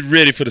weekend and get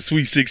ready for the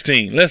Sweet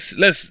 16. Let's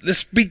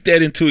speak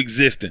that into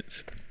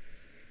existence.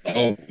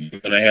 Oh,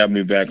 you're gonna have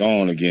me back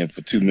on again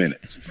for 2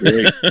 minutes.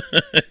 Great.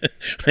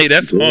 Hey,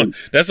 that's on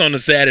the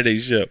Saturday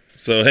show.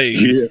 So hey,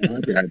 yeah, I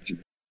got you.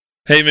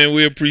 Hey man,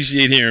 we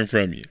appreciate hearing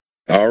from you.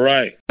 All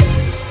right.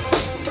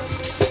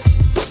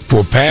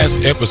 For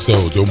past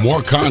episodes or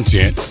more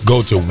content,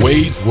 go to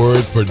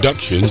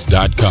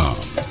wadeswordproductions.com.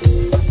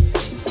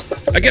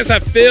 I guess I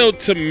failed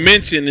to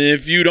mention, and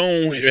if you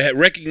don't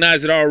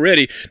recognize it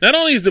already, not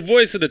only is the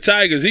voice of the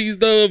Tigers, he's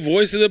the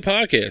voice of the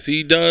podcast.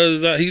 He's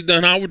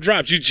done Howard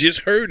Drops. You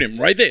just heard him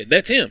right there.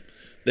 That's him.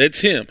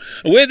 That's him.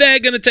 With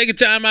that, going to take a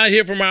time out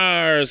here from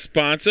our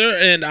sponsor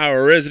and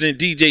our resident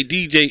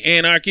DJ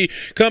Anarchy.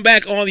 Come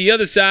back on the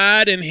other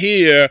side and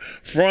hear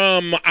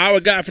from our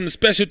guy from the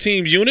special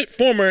teams unit,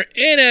 former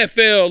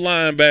NFL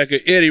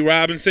linebacker Eddie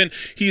Robinson.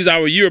 He's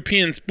our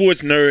European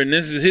sports nerd, and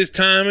this is his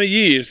time of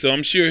year, so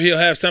I'm sure he'll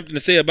have something to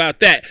say about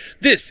that.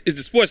 This is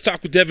the Sports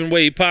Talk with Devin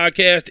Wade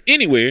podcast,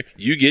 anywhere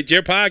you get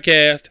your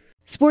podcast.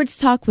 Sports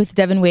Talk with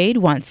Devin Wade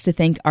wants to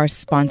thank our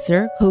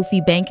sponsor, Kofi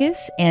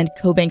Bankis and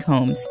CoBank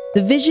Homes.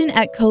 The vision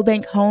at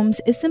CoBank Homes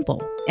is simple,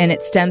 and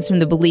it stems from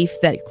the belief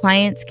that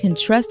clients can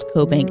trust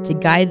CoBank to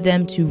guide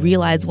them to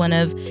realize one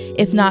of,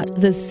 if not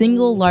the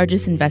single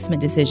largest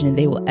investment decision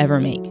they will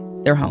ever make,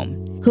 their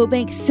home.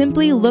 CoBank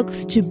simply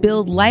looks to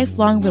build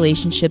lifelong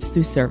relationships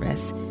through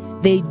service.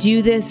 They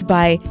do this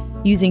by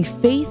using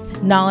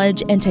faith,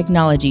 knowledge, and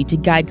technology to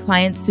guide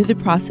clients through the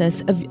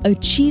process of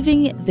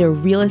achieving their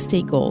real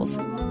estate goals.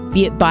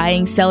 Be it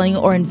buying, selling,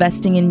 or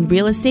investing in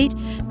real estate,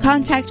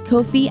 contact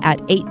Kofi at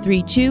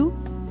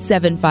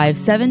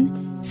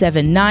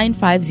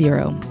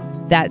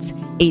 832-757-7950. That's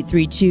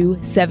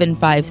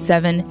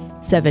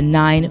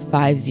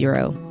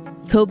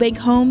 832-757-7950. CoBank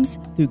Homes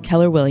through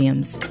Keller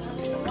Williams.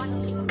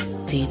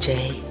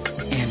 DJ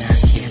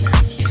Anarchy.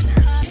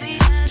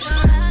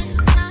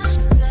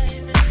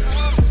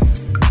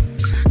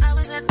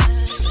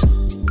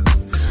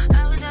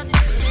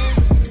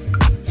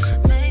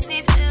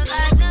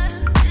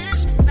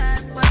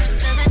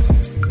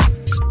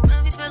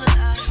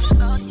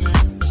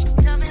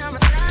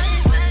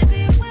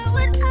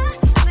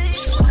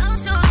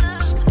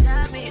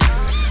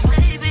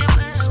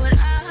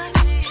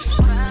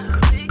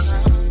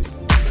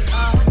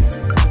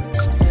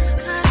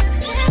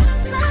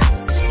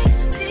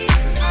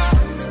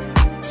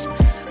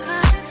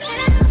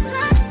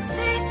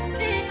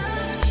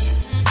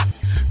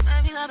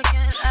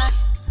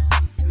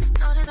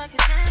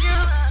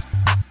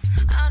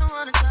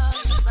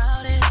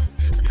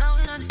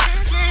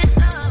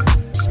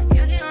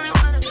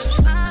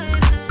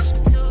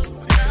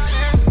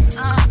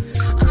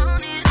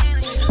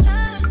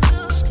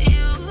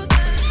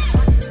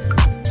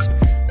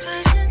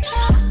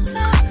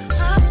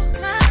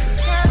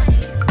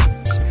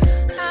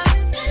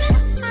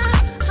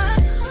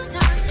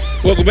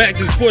 Welcome back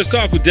to the Sports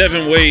Talk with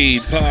Devin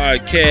Wade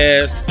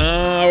podcast.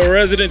 Our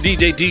resident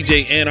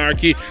DJ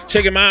Anarchy.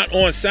 Check him out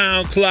on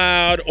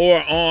SoundCloud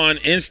or on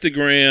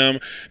Instagram.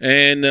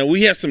 And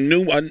we have some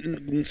new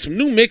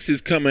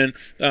mixes coming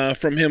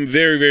from him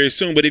very, very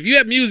soon. But if you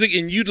have music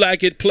and you'd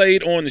like it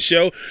played on the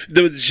show,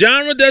 the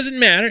genre doesn't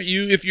matter.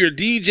 If you're a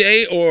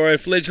DJ or a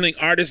fledgling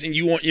artist and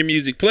you want your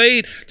music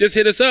played, just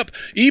hit us up.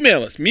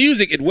 Email us,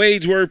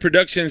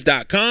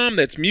 music@wadeswordproductions.com.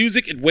 That's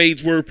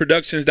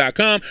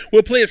music@wadeswordproductions.com.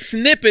 We'll play a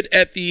snippet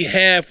at the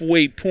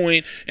halfway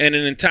point and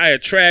an entire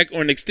track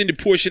or an extended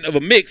portion of a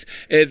mix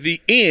at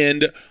the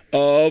end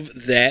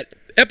of that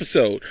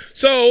episode.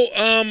 So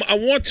I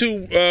want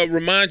to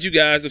remind you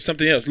guys of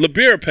something else.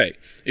 LiberaPay.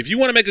 If you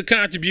want to make a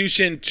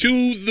contribution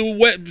to the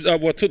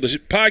to the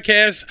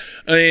podcast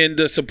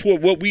and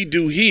support what we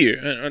do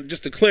here,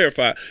 just to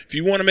clarify, if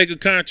you want to make a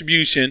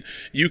contribution,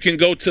 you can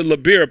go to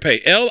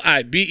LiberaPay,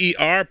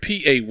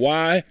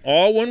 LIBERPAY,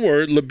 all one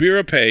word,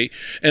 LiberaPay,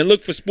 and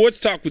look for Sports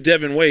Talk with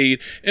Devin Wade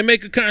and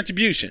make a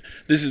contribution.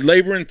 This is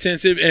labor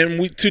intensive,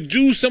 and to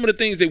do some of the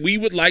things that we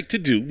would like to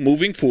do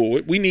moving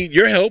forward, we need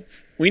your help.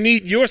 We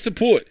need your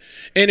support.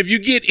 And if you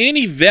get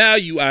any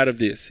value out of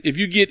this, if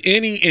you get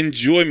any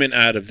enjoyment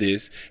out of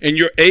this, and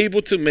you're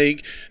able to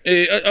make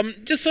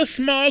just a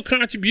small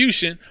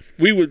contribution,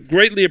 we would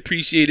greatly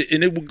appreciate it.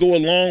 And it would go a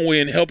long way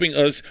in helping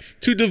us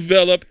to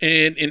develop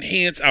and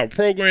enhance our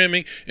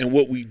programming and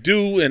what we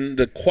do and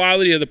the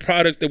quality of the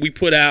products that we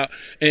put out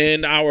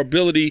and our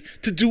ability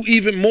to do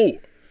even more.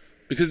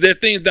 Because there are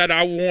things that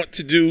I want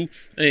to do,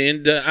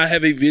 and I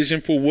have a vision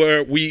for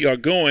where we are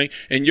going,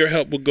 and your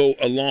help will go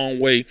a long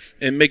way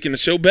in making the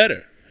show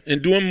better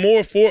and doing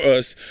more for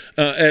us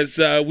as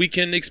we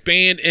can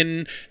expand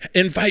and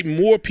invite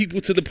more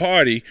people to the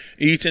party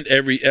each and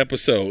every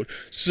episode.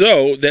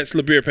 So that's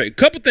LiberaPay. A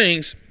couple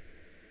things.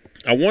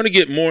 I want to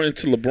get more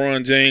into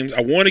LeBron James.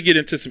 I want to get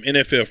into some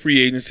NFL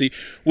free agency.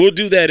 We'll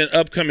do that in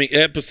upcoming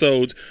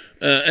episodes.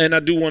 And I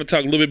do want to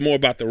talk a little bit more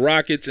about the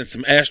Rockets and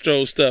some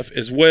Astros stuff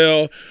as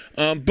well.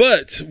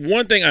 But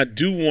one thing I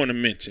do want to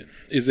mention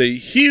is a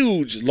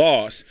huge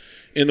loss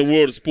in the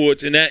world of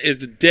sports, and that is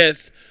the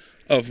death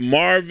of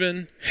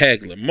Marvin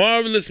Hagler.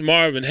 Marvelous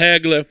Marvin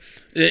Hagler.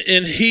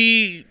 And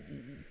he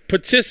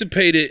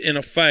participated in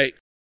a fight,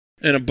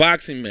 in a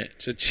boxing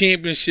match, a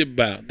championship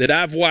bout that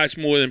I've watched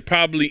more than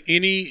probably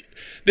any.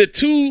 There are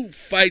two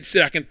fights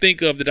that I can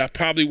think of that I've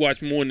probably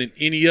watched more than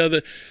any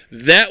other.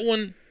 That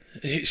one,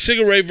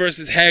 Sugar Ray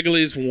versus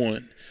Hagler, is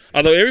one.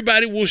 Although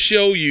everybody will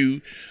show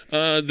you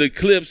the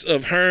clips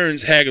of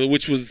Hearns Hagler,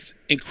 which was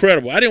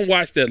incredible. I didn't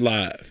watch that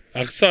live.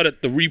 I saw the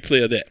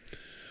replay of that.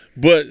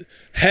 But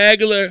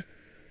Hagler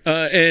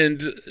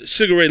and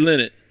Sugar Ray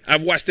Leonard,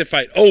 I've watched that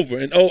fight over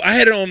and over. I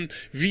had it on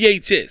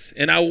VHS,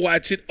 and I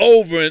watched it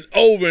over and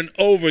over and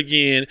over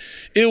again.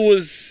 It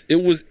was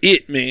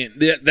it, man.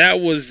 That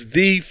was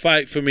the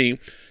fight for me.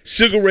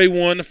 Sugar Ray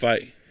won the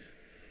fight.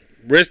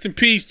 Rest in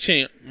peace,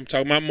 champ. I'm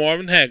talking about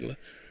Marvin Hagler.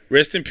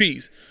 Rest in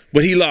peace.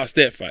 But he lost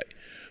that fight.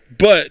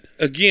 But,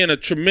 again, a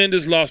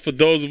tremendous loss for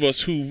those of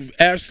us who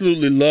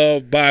absolutely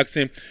love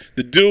boxing.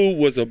 The dude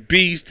was a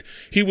beast.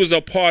 He was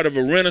a part of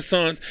a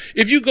renaissance.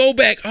 If you go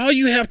back, all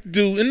you have to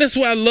do, and that's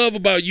what I love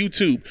about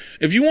YouTube,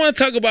 if you want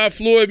to talk about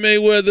Floyd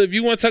Mayweather, if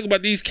you want to talk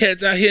about these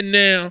cats out here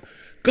now,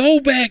 go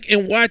back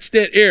and watch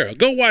that era.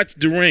 Go watch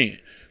Duran.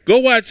 Go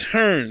watch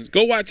Hearns.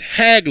 Go watch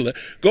Hagler.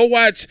 Go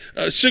watch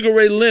Sugar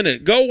Ray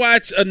Leonard. Go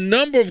watch a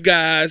number of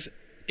guys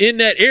in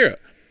that era.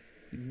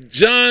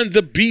 John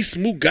the Beast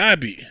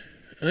Mugabe.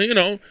 You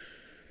know,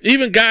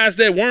 even guys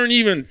that weren't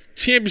even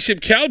championship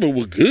caliber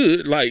were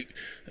good, like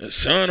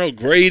Sean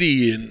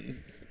O'Grady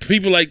and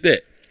people like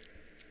that.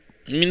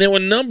 I mean, there were a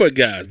number of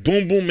guys.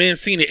 Boom Boom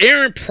Mancini,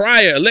 Aaron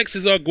Pryor,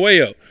 Alexis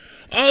Arguello.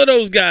 All of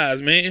those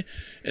guys, man.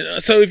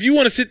 And so if you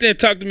want to sit there and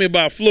talk to me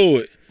about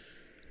Floyd,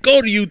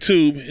 go to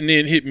YouTube and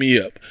then hit me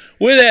up.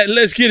 With that,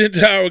 let's get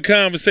into our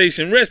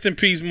conversation. Rest in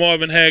peace,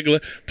 Marvin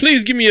Hagler.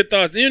 Please give me your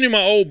thoughts. Any of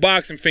my old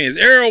boxing fans.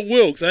 Errol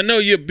Wilkes, I know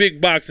you're a big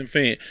boxing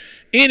fan.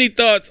 Any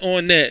thoughts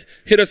on that?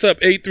 Hit us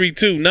up,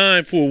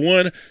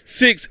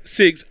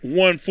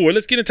 832-941-6614.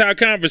 Let's get into our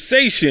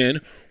conversation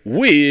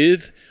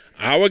with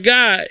our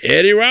guy,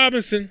 Eddie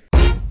Robinson.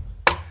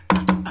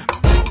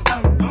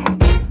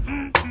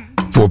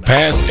 For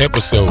past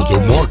episodes or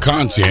more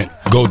content,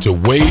 go to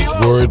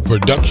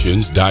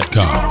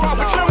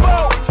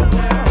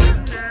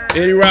Wade'sWordProductions.com.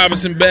 Eddie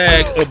Robinson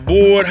back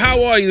aboard.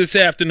 How are you this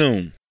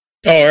afternoon?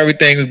 Oh,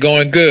 everything's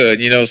going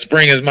good. You know,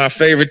 spring is my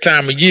favorite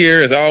time of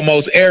year. It's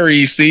almost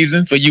Aries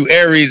season for you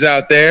Aries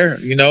out there.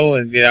 You know,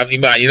 and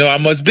I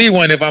must be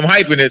one if I'm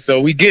hyping it.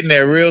 So we getting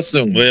there real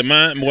soon. Well,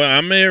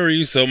 I'm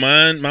Aries, so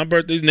my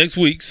birthday's next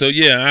week. So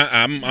yeah,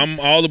 I'm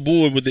all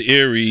aboard with the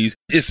Aries.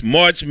 It's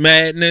March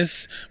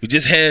Madness. We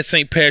just had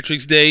St.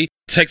 Patrick's Day.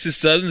 Texas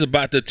Southern's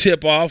about to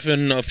tip off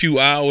in a few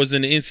hours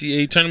in the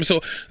NCAA tournament.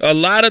 So a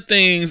lot of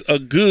things are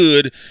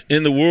good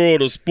in the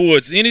world of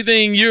sports.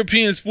 Anything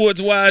European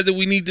sports-wise that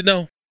we need to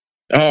know?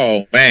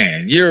 Oh,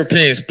 man.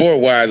 European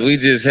sport-wise, we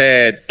just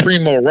had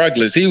Primo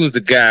Roglic. He was the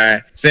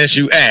guy, since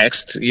you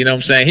asked, you know what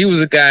I'm saying? He was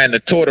the guy in the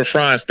Tour de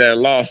France that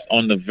lost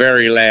on the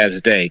very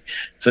last day.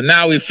 So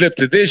now we flip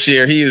to this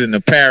year. He is in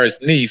the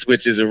Paris-Nice,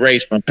 which is a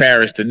race from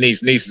Paris to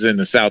Nice. Nice is in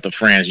the south of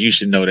France. You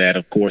should know that,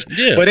 of course.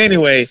 Yeah, but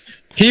anyway,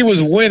 he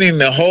was winning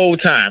the whole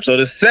time. So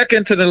the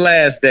second to the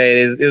last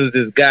day, it was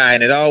this guy,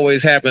 and it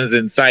always happens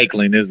in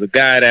cycling. There's a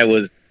guy that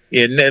was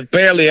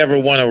barely ever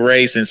won a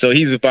race, and so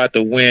he's about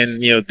to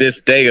win,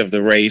 this day of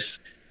the race.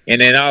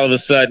 And then all of a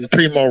sudden,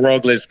 Primo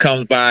Roglic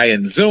comes by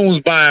and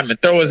zooms by him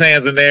and throws his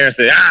hands in the air and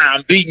says,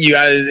 I'm beating you.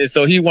 And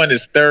so he won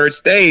his third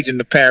stage in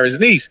the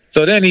Paris-Nice.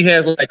 So then he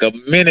has like a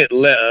minute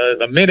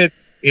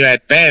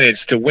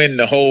advantage to win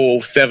the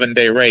whole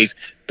 7-day race.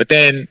 But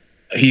then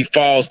he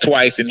falls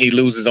twice and he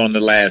loses on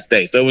the last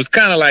day. So it was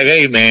kind of like,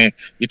 hey, man,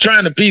 you're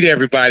trying to beat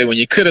everybody when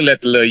you could have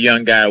let the little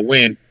young guy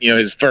win,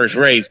 his first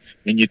race,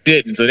 and you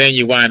didn't. So then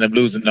you wind up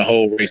losing the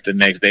whole race the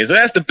next day. So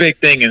that's the big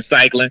thing in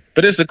cycling.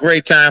 But it's a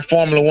great time.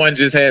 Formula One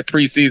just had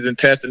preseason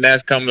testing.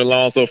 That's coming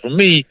along. So for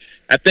me,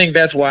 I think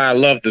that's why I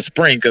love the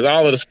spring, because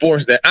all of the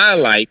sports that I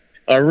like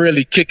are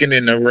really kicking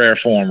in the rare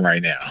form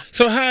right now.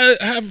 So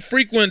how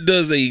frequent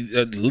does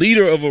a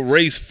leader of a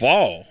race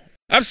fall?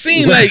 I've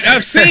seen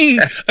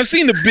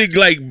the big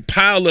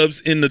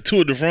pileups in the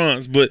Tour de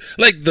France, but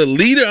the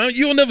leader,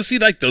 you'll never see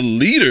the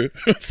leader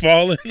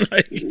falling.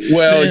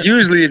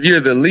 Usually if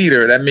you're the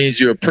leader, that means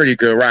you're a pretty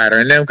good rider.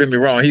 And don't get me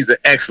wrong, he's an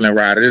excellent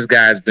rider. This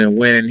guy's been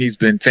winning, he's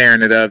been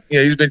tearing it up.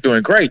 He's been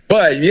doing great.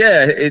 But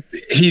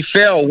he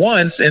fell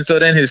once, and so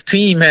then his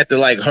team had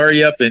to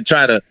hurry up and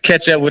try to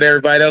catch up with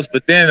everybody else.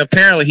 But then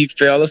apparently he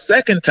fell a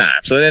second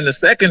time. So then the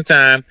second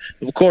time,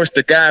 of course,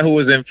 the guy who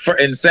was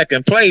in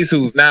second place,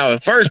 who's now in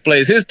first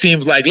place, his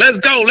team's like, let's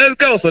go.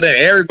 So then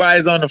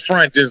everybody's on the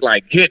front just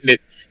hitting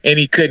it, and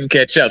he couldn't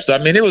catch up. So,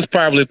 it was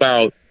probably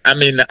about,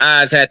 the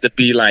odds had to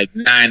be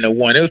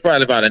 9-1. It was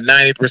probably about a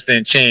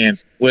 90%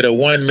 chance with a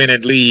 1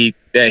 minute lead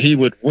that he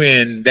would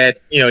win, that,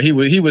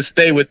 he would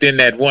stay within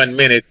that 1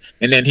 minute,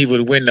 and then he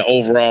would win the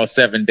overall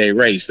 7-day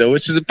race. So,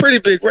 which is a pretty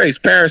big race.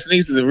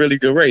 Paris-Nice is a really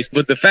good race.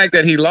 But the fact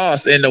that he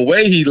lost and the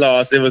way he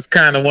lost, it was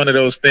kind of one of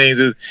those things.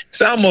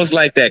 It's almost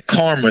like that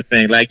karma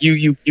thing.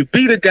 You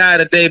beat a guy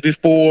the day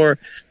before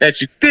that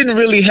you didn't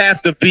really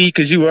have to beat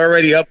because you were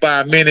already up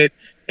by a minute,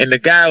 and the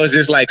guy was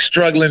just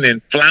struggling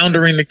and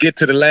floundering to get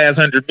to the last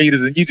 100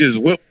 meters, and you just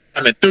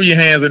threw your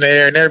hands in the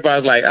air, and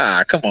everybody's like,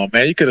 come on,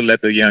 man, you could have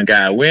let the young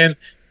guy win.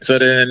 So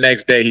then the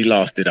next day he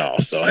lost it all.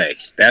 So, hey,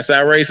 that's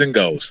how racing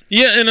goes.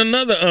 Yeah, and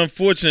another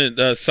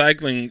unfortunate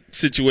cycling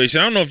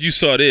situation. I don't know if you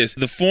saw this.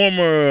 The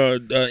former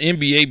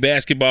NBA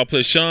basketball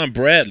player Sean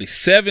Bradley,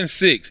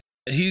 7'6".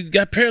 he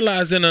got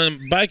paralyzed in a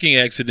biking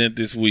accident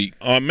this week.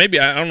 Or maybe,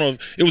 I don't know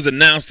if it was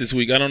announced this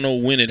week. I don't know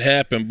when it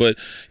happened. But,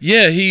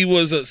 yeah, he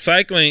was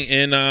cycling,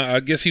 and I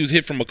guess he was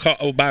hit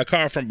by a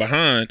car from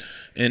behind.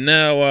 And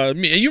now,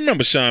 you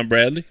remember Sean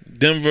Bradley,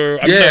 Denver?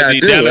 I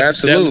do, Dallas,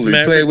 absolutely.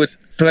 Dallas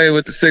Play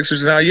with the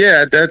Sixers now.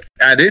 Yeah,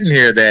 I didn't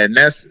hear that. And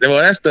that's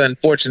the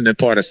unfortunate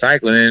part of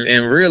cycling.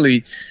 And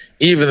really,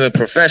 even the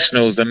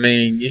professionals, I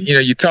mean,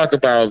 you talk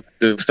about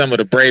some of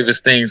the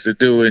bravest things to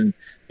do in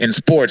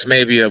sports,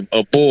 maybe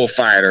a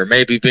bullfighter,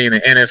 maybe being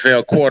an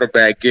NFL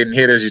quarterback, getting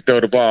hit as you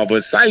throw the ball.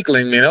 But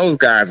cycling, man, those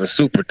guys are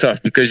super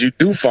tough because you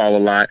do fall a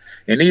lot.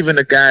 And even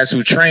the guys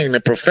who train, the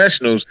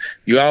professionals,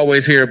 you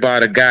always hear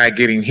about a guy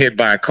getting hit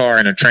by a car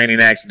in a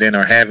training accident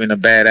or having a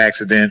bad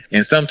accident.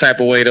 In some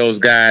type of way, those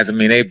guys, I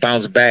mean, they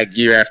bounce back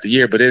year after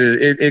year. But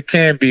it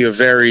can be a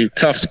very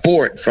tough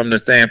sport from the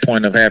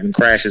standpoint of having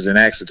crashes and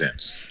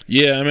accidents.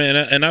 Yeah, I mean,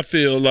 and I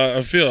feel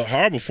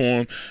horrible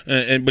for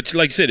him. But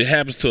like you said, it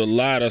happens to a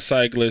lot of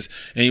cyclists.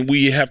 And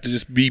we have to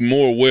just be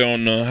more aware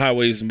on the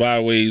highways and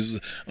byways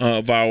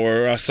of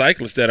our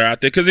cyclists that are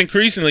out there. Because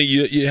increasingly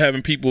you're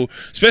having people,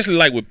 especially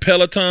like with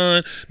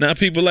Peloton, now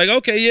people are like,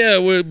 okay, yeah,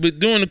 we're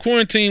during the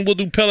quarantine, we'll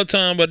do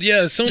Peloton. But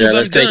yeah, as soon as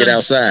let's take it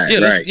outside. Yeah,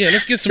 right.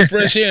 Let's get some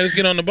fresh air. Let's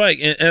get on the bike.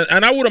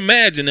 And I would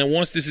imagine that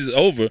once this is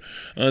over,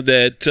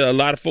 that a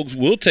lot of folks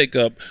will take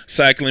up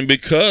cycling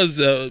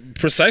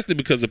precisely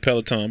because of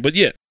Peloton. But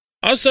yeah.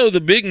 Also, the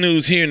big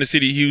news here in the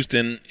city of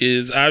Houston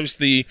is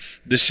obviously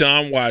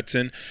Deshaun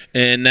Watson,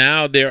 and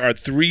now there are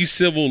 3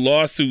 civil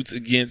lawsuits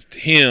against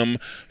him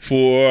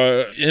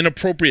for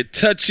inappropriate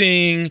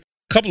touching.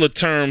 A couple of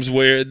terms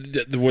where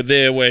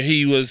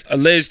he was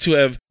alleged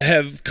to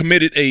have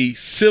committed a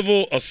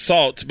civil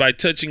assault by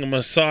touching a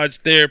massage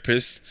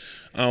therapist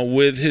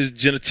with his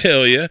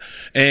genitalia,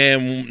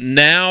 and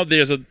now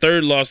there's a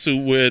 3rd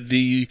lawsuit where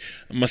the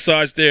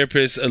massage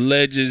therapist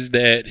alleges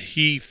that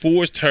he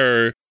forced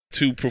her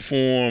to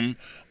perform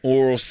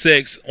oral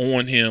sex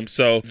on him.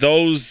 So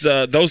those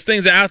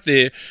things are out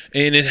there,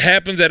 and it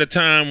happens at a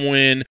time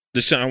when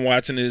Deshaun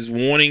Watson is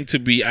wanting to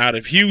be out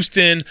of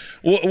Houston.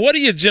 What are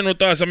your general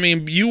thoughts? I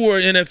mean, you were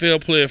an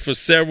NFL player for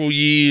several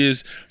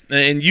years,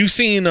 and you've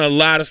seen a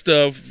lot of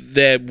stuff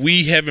that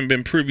we haven't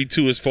been privy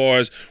to as far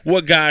as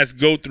what guys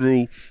go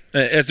through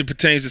as it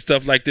pertains to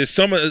stuff like this.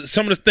 Some of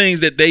the things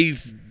that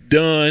they've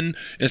done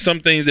and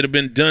some things that have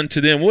been done to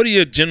them. What are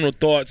your general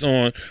thoughts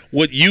on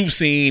what you've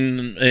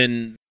seen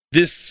in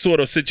this sort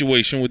of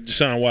situation with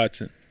Deshaun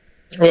Watson?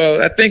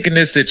 Well, I think in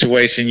this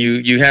situation,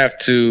 you have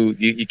to,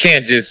 you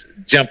can't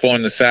just jump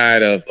on the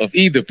side of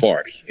either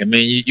party. I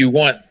mean, you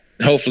want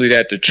hopefully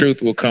that the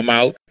truth will come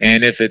out.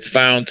 And if it's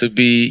found to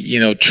be,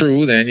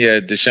 true, then yeah,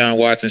 Deshaun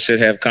Watson should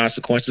have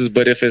consequences.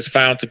 But if it's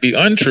found to be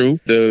untrue,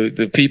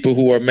 the people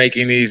who are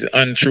making these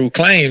untrue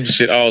claims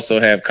should also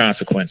have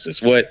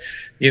consequences.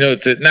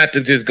 Not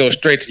to just go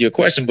straight to your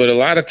question, but a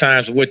lot of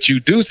times what you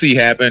do see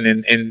happen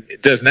and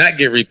does not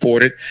get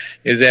reported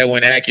is that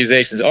when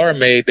accusations are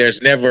made,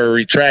 there's never a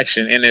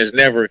retraction and there's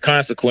never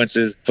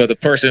consequences for the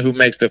person who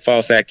makes the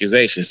false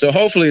accusation. So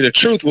hopefully the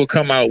truth will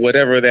come out,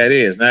 whatever that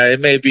is. Now, it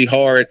may be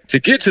hard to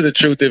get to the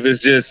truth if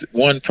it's just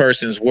one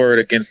person's word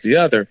against the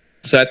other.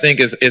 So I think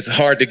it's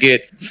hard to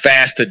get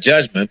fast to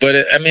judgment. But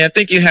I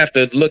think you have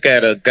to look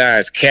at a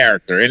guy's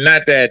character, and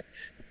not that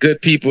good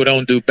people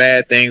don't do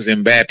bad things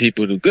and bad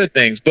people do good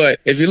things. But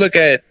if you look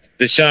at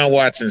Deshaun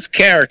Watson's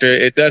character,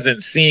 it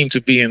doesn't seem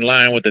to be in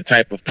line with the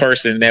type of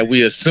person that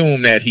we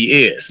assume that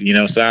he is,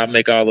 so I'll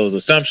make all those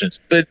assumptions.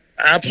 But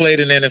I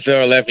played in the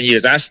NFL 11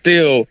 years. I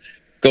still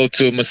go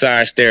to a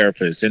massage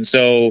therapist. And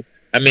so,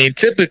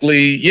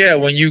 typically, yeah,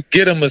 when you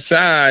get a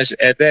massage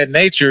at that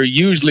nature,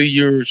 usually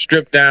you're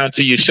stripped down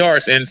to your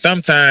shorts. And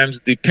sometimes,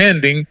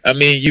 depending,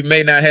 you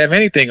may not have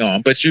anything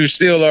on, but you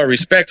still are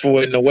respectful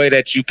in the way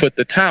that you put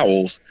the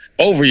towels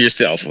over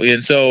yourself.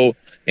 And so,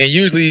 and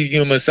usually,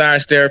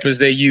 massage therapists,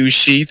 they use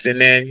sheets, and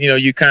then,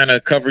 you kind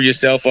of cover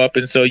yourself up.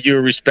 And so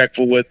you're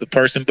respectful with the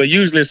person, but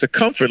usually it's a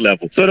comfort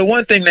level. So the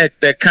one thing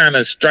that kind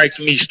of strikes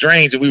me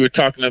strange, and we were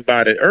talking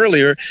about it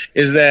earlier,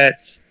 is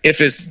that if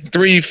it's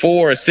 3,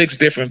 4, or 6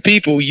 different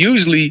people,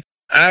 usually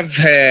I've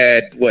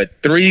had,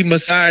 3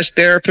 massage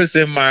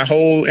therapists in my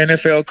whole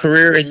NFL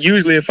career. And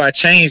usually if I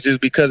changed, it's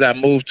because I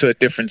moved to a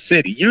different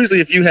city.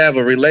 Usually if you have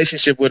a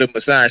relationship with a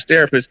massage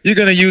therapist, you're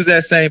going to use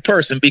that same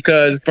person,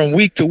 because from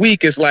week to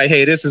week, it's like,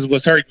 hey, this is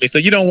what's hurting me. So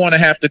you don't want to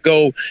have to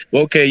go,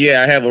 okay,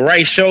 yeah, I have a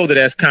right shoulder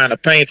that's kind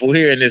of painful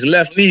here, and this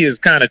left knee is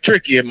kind of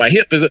tricky, and my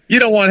hip is, you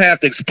don't want to have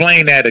to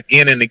explain that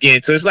again and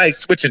again. So it's like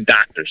switching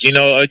doctors, you're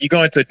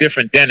going to a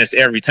different dentist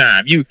every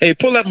time. Hey,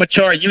 pull up my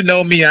chart. You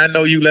know me, I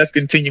know you. Let's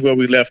continue where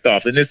we left off.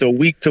 off, and it's a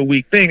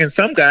week-to-week thing. And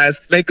some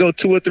guys may go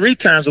 2 or 3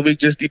 times a week,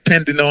 just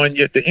depending on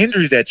the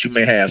injuries that you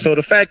may have. So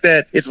the fact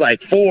that it's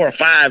like 4 or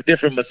 5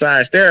 different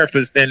massage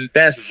therapists, then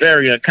that's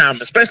very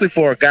uncommon, especially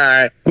for a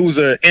guy who's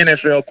an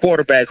NFL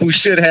quarterback who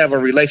should have a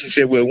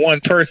relationship with one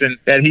person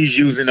that he's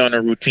using on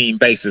a routine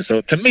basis.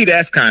 So to me,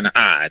 that's kind of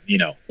odd, you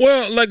know.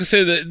 Well, like I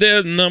said, there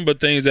are a number of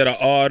things that are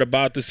odd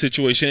about the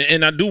situation,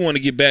 and I do want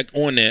to get back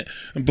on that.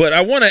 But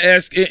I want to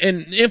ask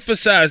and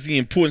emphasize the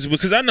importance,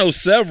 because I know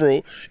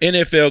several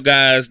NFL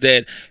guys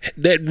that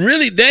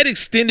really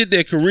extended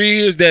their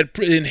careers, that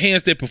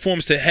enhanced their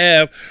performance, to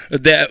have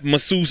that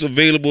masseuse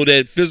available,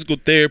 that physical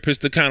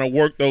therapist to kind of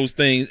work those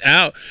things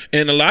out.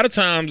 And a lot of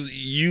times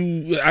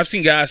I've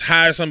seen guys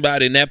hire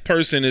somebody and that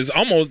person is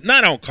almost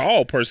not on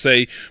call per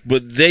se,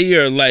 but they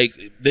are like,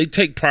 they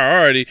take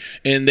priority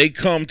and they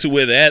come to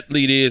where the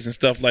athlete is and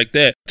stuff like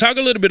that. Talk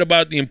a little bit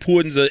about the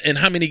importance of, and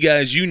how many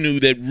guys you knew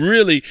that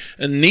really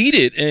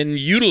needed and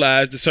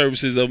utilized the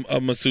services of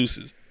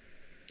masseuses.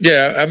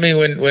 Yeah, I mean,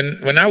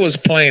 when I was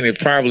playing, it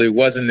probably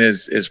wasn't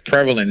as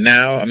prevalent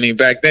now. I mean,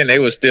 back then they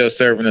were still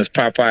serving us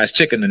Popeye's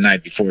chicken the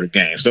night before the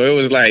game. So it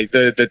was like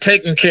the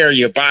taking care of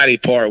your body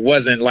part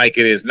wasn't like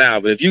it is now.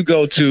 But if you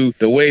go to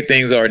the way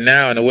things are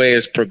now and the way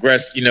it's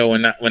progressed, you know,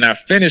 when I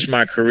finished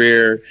my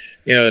career,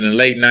 you know, in the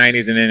late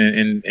 90s and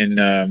then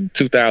in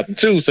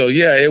 2002. So,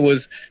 yeah, it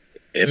was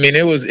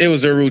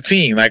a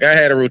routine. Like, I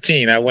had a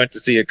routine. I went to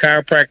see a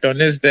chiropractor on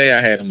this day.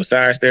 I had a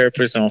massage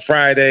therapist on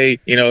Friday.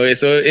 You know,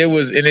 so it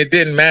was, and it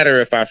didn't matter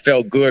if I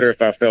felt good or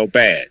if I felt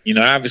bad. You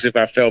know, obviously if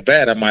I felt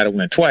bad, I might have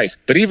went twice.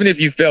 But even if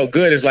you felt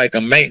good, it's like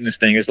a maintenance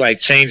thing. It's like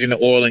changing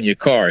the oil in your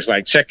car. It's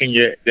like checking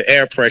the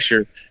air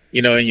pressure,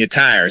 you know, in your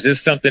tires. It's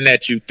something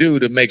that you do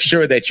to make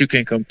sure that you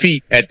can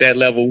compete at that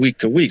level week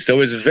to week. So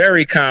it's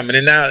very common.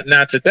 And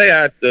now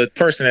today, the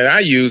person that I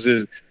use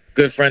is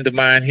good friend of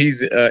mine.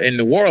 He's in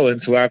New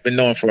Orleans, who I've been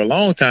knowing for a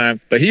long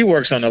time, but he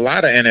works on a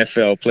lot of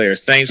NFL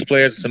players, Saints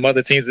players, and some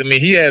other teams. I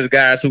mean, he has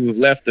guys who have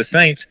left the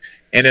Saints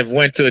and have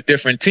went to a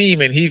different team,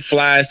 and he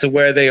flies to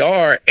where they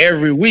are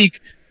every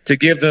week to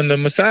give them the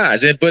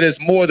massage. But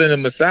it's more than a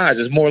massage.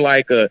 It's more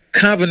like a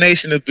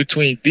combination of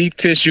between deep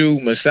tissue,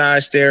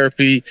 massage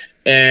therapy,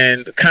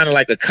 and kind of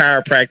like a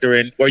chiropractor,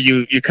 and where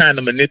you're kind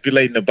of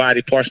manipulating the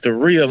body parts to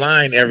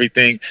realign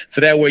everything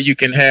so that way you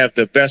can have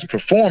the best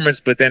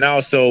performance, but then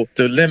also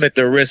to limit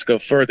the risk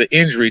of further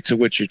injury to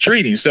what you're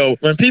treating. So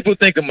when people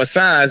think of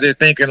massage, they're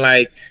thinking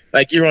like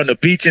you're on the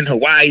beach in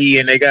Hawaii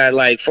and they got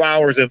like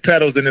flowers and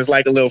petals and it's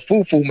like a little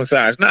foo-foo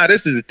massage. Nah,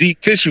 this is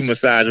deep tissue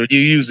massage where you're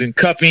using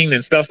cupping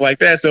and stuff like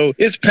that. So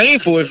it's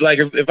painful if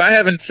I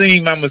haven't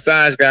seen my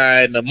massage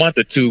guy in a month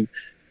or two,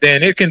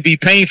 then it can be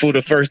painful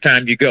the first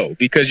time you go,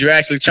 because you're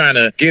actually trying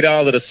to get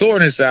all of the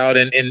soreness out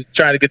and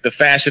try to get the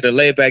fascia to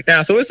lay back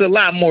down. So it's a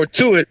lot more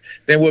to it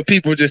than what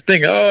people just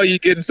think, oh, you're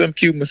getting some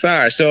cute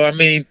massage. So, I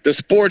mean, the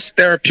sports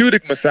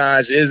therapeutic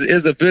massage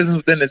is a business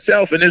within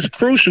itself, and it's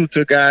crucial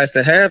to guys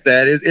to have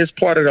that. It's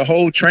part of the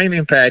whole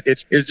training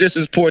package. It's just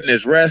as important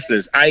as rest,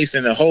 as ice,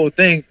 and the whole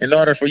thing in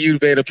order for you to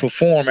be able to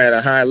perform at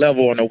a high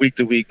level on a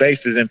week-to-week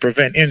basis and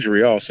prevent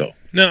injury also.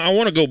 Now, I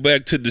want to go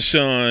back to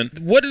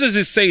Deshaun. What does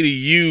it say to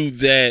you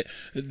that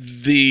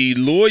the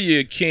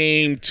lawyer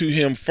came to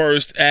him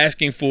first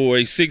asking for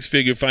a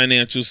 6-figure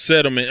financial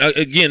settlement?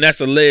 Again,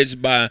 that's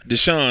alleged by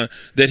Deshaun,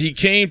 that he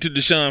came to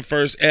Deshaun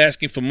first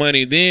asking for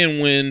money. Then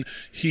when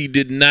he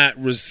did not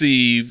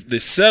receive the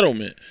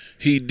settlement,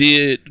 he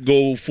did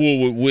go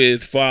forward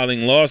with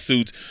filing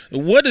lawsuits.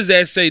 What does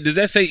that say? Does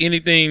that say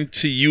anything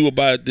to you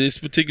about this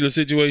particular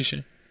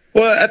situation?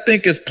 Well, I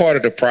think it's part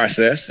of the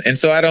process. And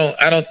so I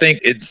don't think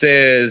it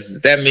says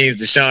that means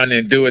Deshaun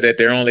didn't do it, that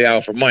they're only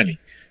out for money.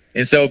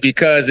 And so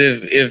because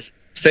if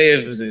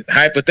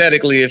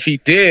hypothetically, if he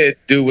did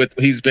do what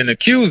he's been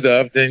accused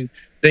of, then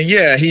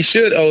yeah, he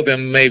should owe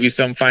them maybe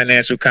some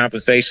financial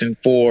compensation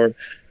for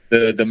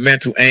the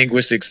mental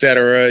anguish, et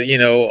cetera, you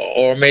know,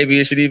 or maybe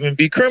it should even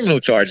be criminal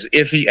charges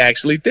if he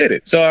actually did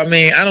it. So, I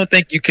mean, I don't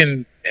think you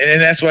can.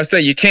 And that's why I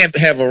say you can't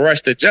have a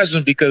rush to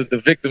judgment, because the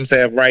victims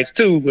have rights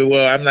too.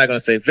 Well, I'm not going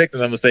to say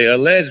victims. I'm going to say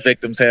alleged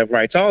victims have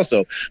rights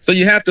also. So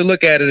you have to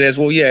look at it as,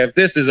 well, yeah, if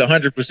this is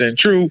 100%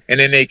 true, and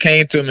then they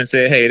came to him and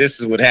said, hey,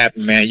 this is what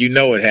happened, man. You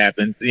know it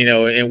happened, you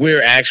know, and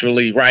we're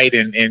actually right.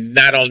 And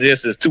not only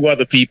this, there's 2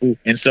 other people.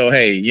 And so,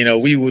 hey, you know,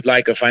 we would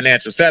like a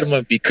financial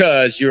settlement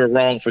because you're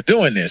wrong for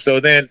doing this.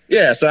 So then,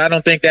 yeah, so I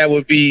don't think that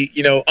would be,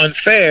 you know,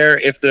 unfair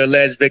if the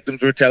alleged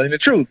victims were telling the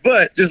truth.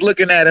 But just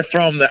looking at it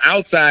from the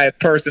outside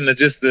person, to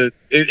just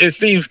it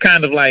seems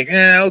kind of like,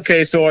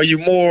 okay, so are you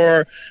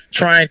more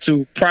trying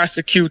to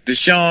prosecute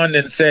Deshaun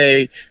and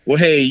say, well,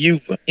 hey,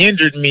 you've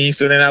injured me,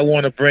 so then I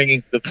want to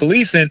bring the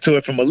police into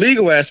it from a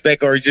legal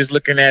aspect, or are you just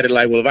looking at it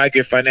like, well, if I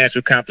get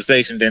financial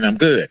compensation, then I'm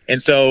good?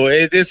 And so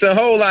it's a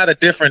whole lot of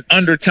different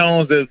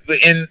undertones,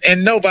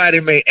 and nobody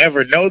may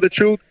ever know the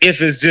truth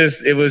if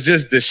it was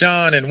just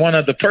Deshaun and one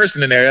other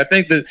person in there. I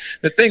think the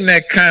thing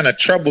that kind of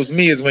troubles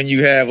me is when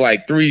you have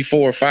like 3,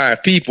 4,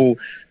 5 people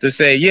to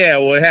say, yeah,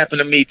 well, it happened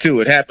to me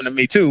too. It happened to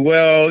me too.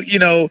 Well, you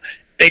know,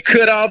 they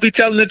could all be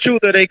telling the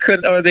truth, or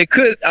they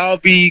could all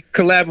be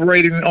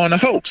collaborating on a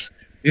hoax.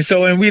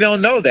 So, and we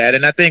don't know that.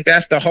 And I think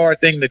that's the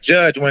hard thing to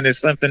judge when it's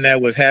something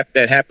that was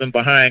that happened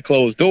behind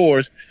closed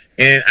doors.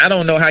 And I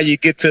don't know how you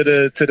get to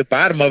the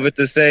bottom of it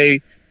to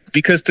say,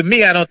 because to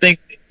me, I don't think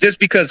just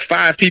because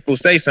 5 people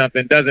say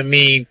something doesn't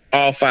mean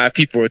all 5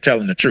 people are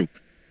telling the truth.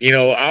 You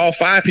know, all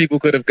 5 people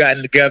could have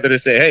gotten together to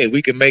say, hey,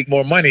 we can make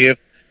more money if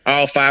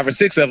all 5 or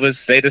 6 of us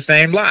say the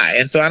same lie.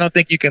 And so I don't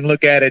think you can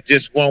look at it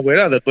just one way or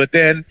the other. But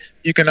then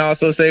you can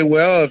also say,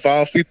 well, if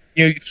all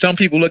some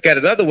people look at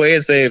it the other way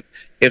and say,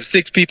 if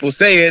 6 people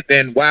say it,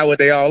 then why would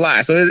they all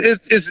lie? So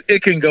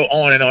it can go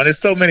on and on. There's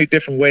so many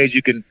different ways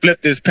you can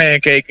flip this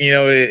pancake. You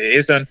know,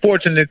 it's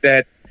unfortunate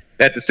that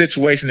the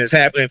situation is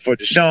happening for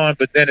Deshaun,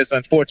 but then it's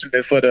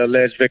unfortunate for the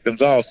alleged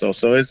victims also.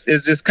 So it's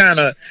just kind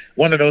of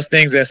one of those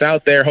things that's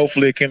out there.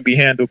 Hopefully it can be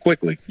handled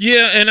quickly.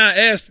 Yeah, and I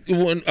asked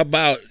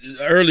about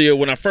earlier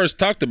when I first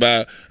talked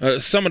about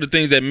some of the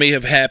things that may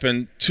have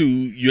happened to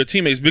your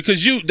teammates,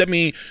 because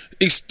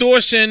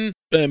extortion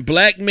and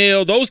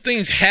blackmail, those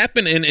things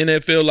happen in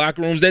NFL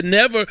locker rooms. That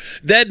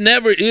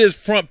never is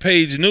front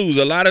page news.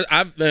 A lot of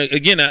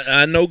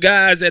I know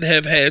guys that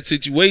have had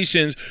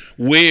situations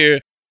where,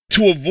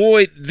 to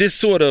avoid this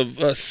sort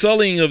of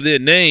sullying of their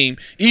name,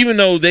 even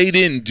though they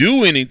didn't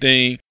do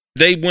anything,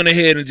 they went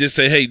ahead and just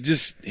say, hey,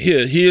 just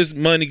here's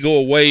money, go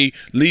away,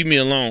 leave me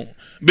alone.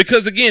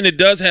 Because, again, it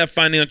does have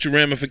financial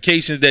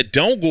ramifications that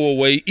don't go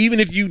away, even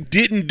if you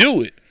didn't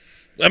do it.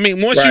 I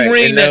mean, once you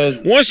ring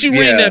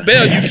that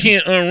bell, you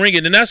can't unring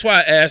it. And that's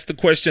why I asked the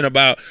question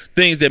about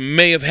things that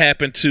may have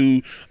happened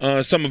to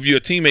some of your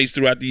teammates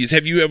throughout the years.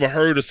 Have you ever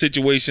heard of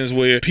situations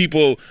where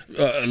people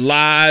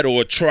lied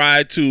or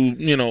tried to,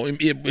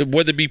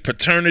 whether it be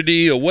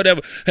paternity or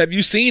whatever? Have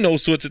you seen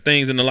those sorts of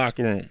things in the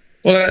locker room?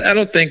 Well, I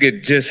don't think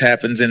it just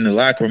happens in the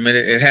locker room.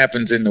 It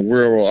happens in the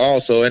real world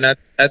also. And I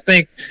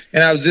think,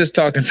 and I was just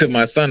talking to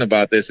my son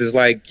about this, is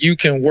like you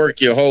can work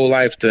your whole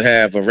life to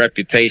have a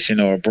reputation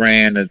or a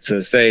brand and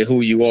to say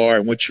who you are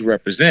and what you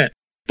represent.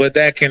 But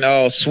that can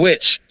all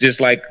switch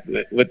just like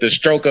with the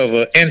stroke of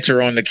an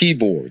enter on the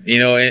keyboard,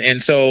 and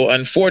so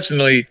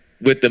unfortunately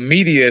with the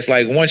media, it's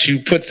like once you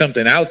put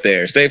something out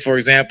there, say, for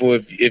example,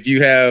 if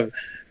you have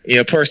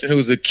a person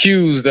who's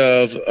accused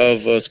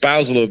of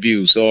spousal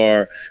abuse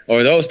or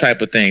those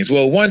type of things.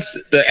 Well, once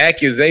the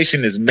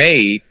accusation is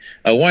made,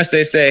 once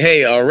they say,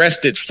 hey,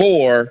 arrested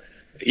for,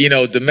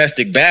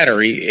 domestic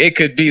battery, it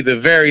could be the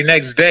very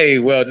next day,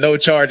 well, no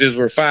charges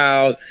were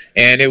filed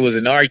and it was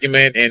an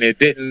argument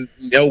and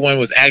no one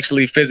was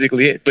actually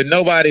physically hit, but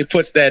nobody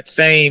puts that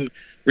same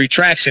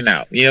retraction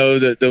out.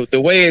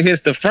 The way it hits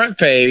the front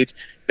page,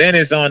 then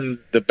it's on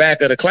the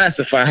back of the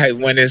classified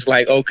when it's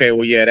like, okay,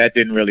 well, yeah, that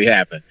didn't really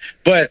happen.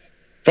 But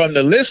from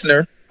the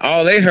listener,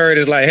 all they heard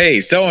is like, hey,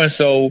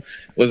 so-and-so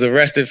was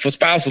arrested for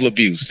spousal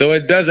abuse. So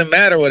it doesn't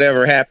matter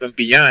whatever happened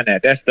beyond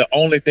that. That's the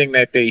only thing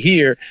that they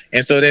hear.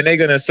 And so then they're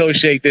going to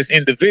associate this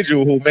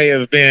individual who may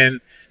have been,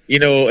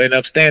 an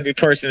upstanding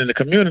person in the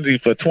community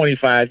for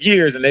 25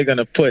 years, and they're going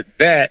to put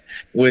that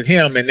with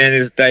him. And then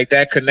it's like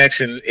that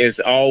connection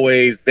is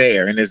always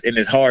there, and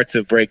it's hard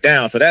to break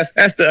down. So that's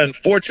the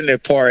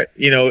unfortunate part,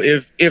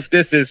 if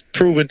this is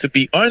proven to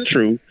be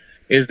untrue,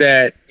 is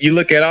that you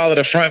look at all of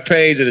the front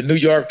page of the New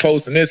York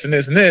Post and this and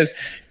this and this.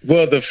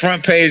 Well, the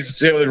front page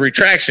showed a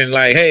retraction,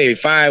 like, hey,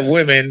 5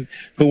 women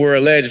who were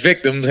alleged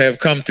victims have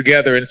come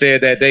together and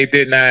said that they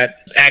did not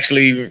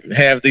actually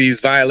have these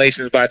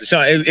violations by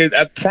Deshaun.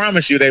 I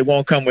promise you they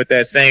won't come with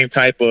that same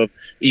type of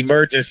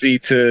emergency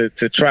to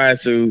try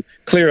to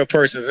clear a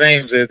person's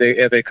names as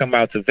they come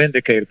out to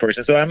vindicate a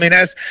person. So, I mean,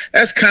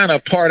 that's kind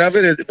of part of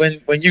it.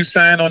 When you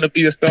sign on to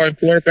be a starting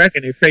quarterback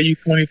and they pay you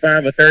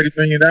 $25 or $30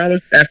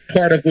 million, that's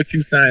part of what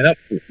you sign up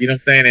for. You know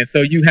what I'm saying? And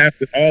so you have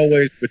to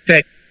always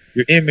protect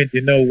your image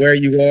and know where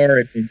you are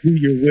and who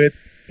you're with,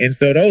 and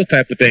so those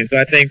type of things. So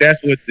I think that's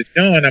what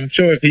Deshaun, I'm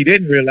sure if he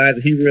didn't realize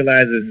it, he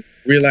realizes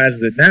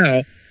it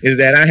now, is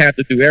that I have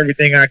to do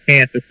everything I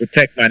can to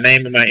protect my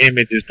name and my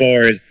image as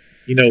far as,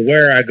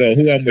 where I go,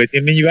 who I'm with.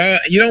 I mean,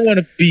 you don't want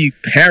to be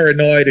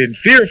paranoid and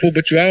fearful,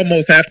 but you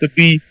almost have to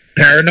be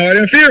paranoid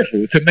and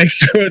fearful to make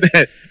sure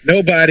that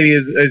nobody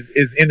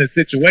is in a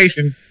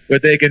situation where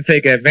they can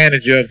take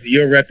advantage of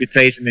your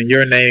reputation and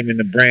your name and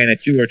the brand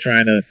that you are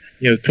trying to,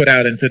 put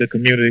out into the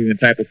community and the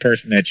type of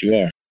person that you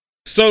are.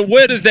 So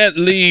where does that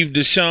leave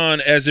Deshaun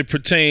as it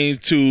pertains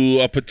to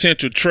a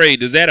potential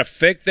trade? Does that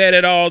affect that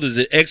at all? Does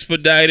it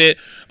expedite it?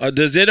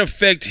 Does it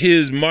affect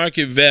his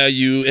market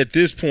value at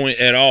this point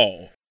at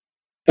all?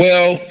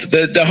 Well,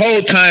 the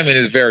whole timing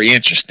is very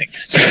interesting.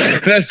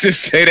 Let's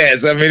just say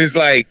that. I mean, it's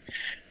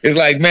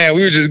like, man,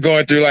 we were just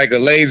going through like a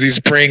lazy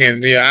spring,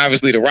 and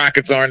obviously the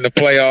Rockets aren't in the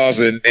playoffs,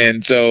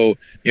 and so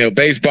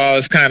baseball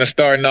is kind of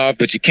starting off,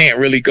 but you can't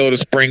really go to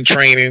spring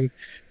training,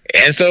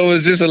 and so it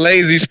was just a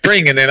lazy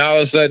spring, and then all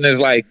of a sudden it's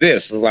like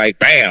this. It's like,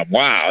 bam,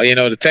 wow,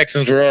 the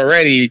Texans were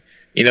already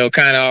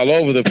kind of all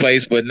over the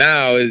place, but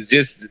now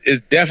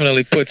it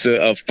definitely puts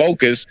a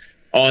focus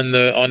on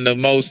the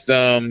most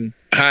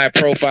high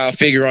profile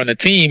figure on the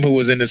team who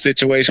was in a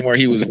situation where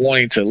he was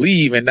wanting to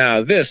leave, and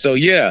now this. So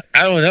yeah,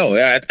 I don't know.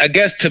 I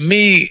guess to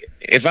me,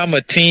 if I'm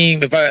a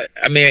team,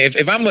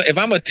 if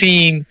I'm a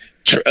team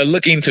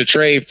looking to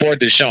trade for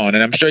Deshaun,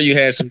 and I'm sure you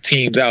had some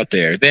teams out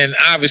there, then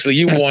obviously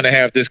you want to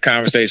have this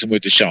conversation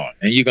with Deshaun,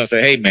 and you're gonna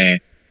say, hey man,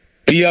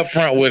 be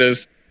upfront with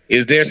us.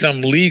 Is there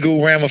some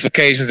legal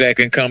ramifications that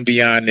can come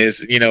beyond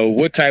this? You know,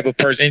 what type of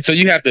person? And so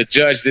you have to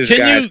judge this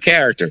guy's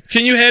character.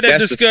 Can you have that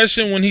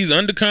discussion when he's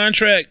under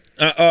contract?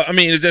 I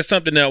mean, is that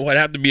something that would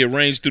have to be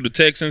arranged through the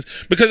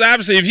Texans? Because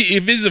obviously,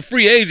 if he's a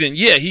free agent,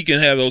 yeah, he can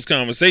have those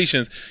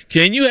conversations.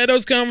 Can you have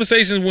those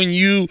conversations when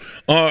you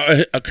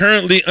are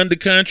currently under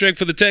contract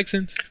for the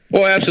Texans?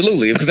 Well,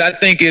 absolutely. Because I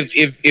think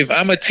if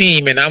I'm a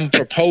team and I'm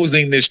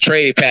proposing this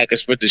trade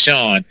package for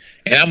Deshaun,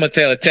 and I'm gonna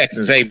tell the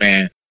Texans, hey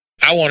man,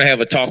 I want to have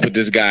a talk with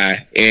this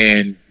guy,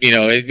 and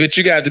but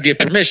you got to get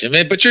permission,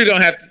 man. But you're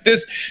gonna have to,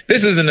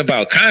 this isn't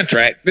about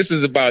contract. This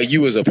is about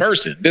you as a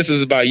person. This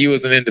is about you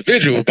as an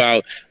individual.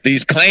 About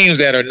these claims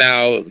that are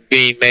now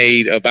being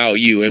made about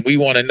you, and we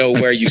want to know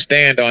where you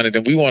stand on it,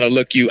 and we want to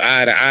look you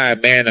eye to eye,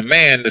 man to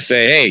man, to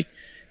say, hey,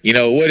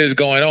 what is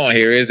going on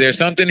here? Is there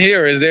something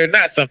here? Or is there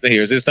not something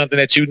here? Is there something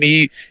that you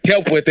need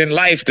help with in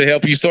life to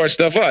help you sort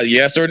stuff out?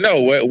 Yes or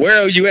no?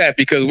 Where are you at?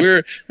 Because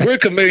we're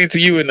committing to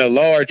you in a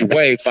large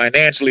way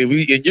financially.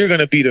 And you're going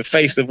to be the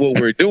face of what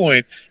we're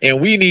doing, and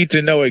we need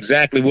to know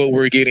exactly what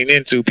we're getting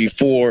into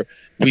before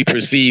we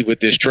proceed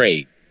with this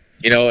trade.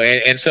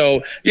 And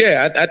so,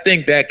 yeah, I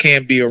think that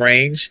can be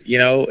arranged,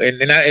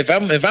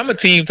 if I'm a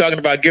team talking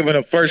about giving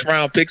up first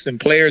round picks and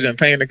players and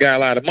paying the guy a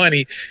lot of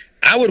money,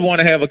 I would want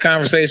to have a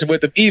conversation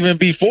with him even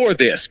before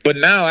this. But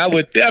now I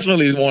would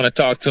definitely want to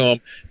talk to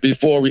him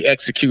before we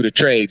execute a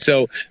trade.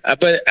 So,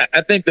 but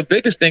I think the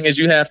biggest thing is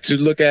you have to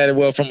look at it,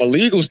 well, from a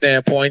legal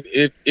standpoint,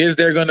 is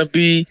there going to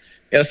be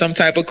some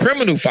type of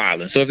criminal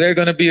filing? So if there's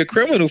going to be a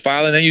criminal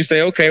filing, then you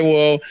say, okay,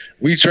 well,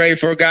 we trade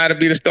for a guy to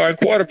be the starting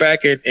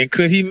quarterback, and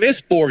could he miss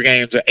 4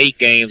 games or 8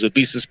 games or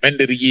be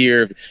suspended a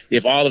year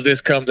if all of this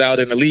comes out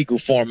in a legal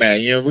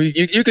format?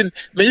 You can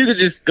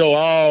just go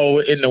all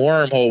in the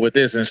wormhole with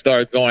this and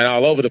start going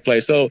all over the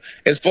place. So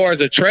as far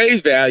as a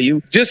trade value,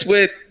 just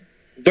with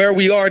where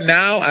we are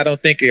now, I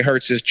don't think it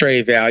hurts his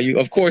trade value.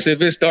 Of course,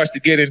 if it starts to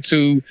get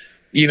into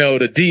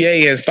the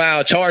DA has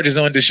filed charges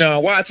on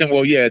Deshaun Watson,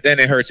 well, yeah, then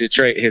it hurts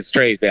his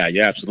trade value.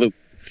 Absolutely.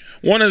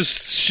 Want to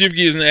shift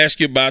gears and ask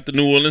you about the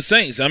New Orleans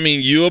Saints. I mean,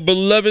 you're a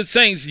beloved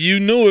Saints. You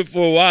knew it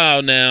for a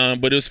while now,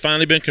 but it's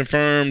finally been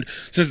confirmed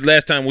since the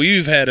last time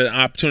we've had an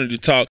opportunity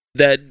to talk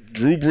that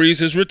Drew Brees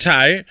has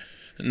retired.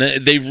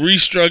 They've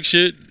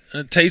restructured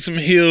Taysom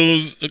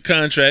Hill's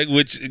contract,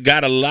 which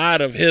got a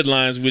lot of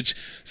headlines, which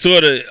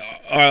sort of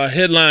are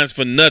headlines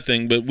for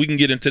nothing, but we can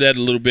get into that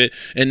a little bit.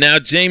 And now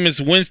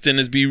Jameis Winston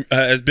has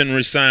been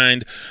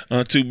re-signed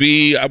to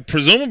be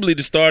presumably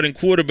the starting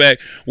quarterback.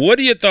 What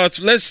are your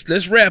thoughts?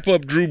 Let's wrap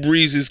up Drew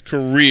Brees'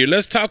 career.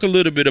 Let's talk a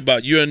little bit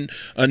about you're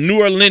a New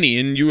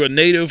Orleanian, you're a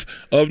native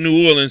of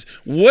New Orleans.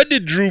 What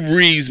did Drew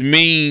Brees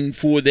mean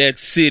for that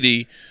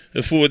city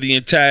for the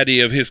entirety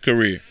of his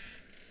career?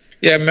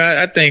 Yeah, man,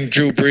 I think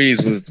Drew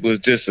Brees was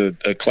just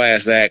a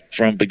class act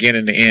from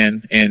beginning to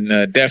end,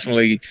 and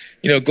definitely,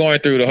 going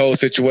through the whole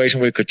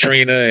situation with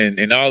Katrina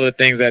and all the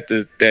things that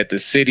the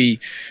city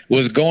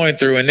was going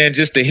through, and then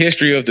just the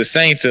history of the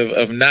Saints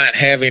of not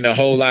having a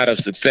whole lot of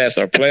success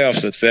or playoff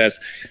success.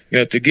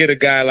 To get a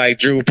guy like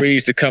Drew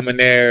Brees to come in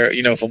there,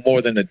 for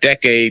more than a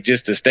decade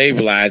just to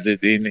stabilize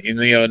it,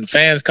 and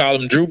fans call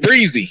him Drew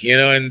Breesy,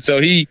 and so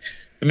he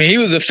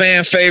was a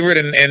fan favorite,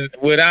 and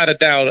without a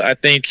doubt, I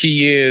think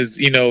he is,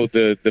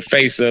 the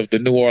face of the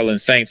New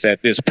Orleans Saints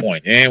at this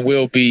point, and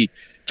will be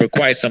for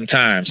quite some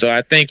time. So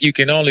I think you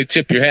can only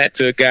tip your hat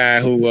to a guy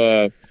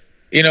who,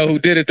 who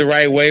did it the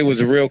right way, was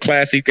a real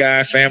classy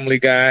guy, family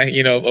guy.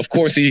 Of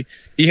course, he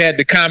had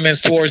the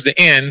comments towards the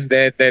end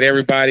that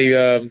everybody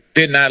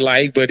did not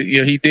like, but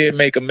he did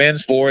make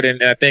amends for it,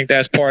 and I think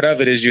that's part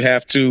of it. Is you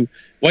have to,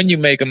 when you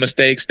make a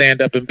mistake,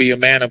 stand up and be a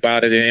man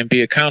about it and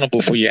be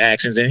accountable for your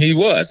actions, and he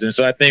was. And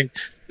so I think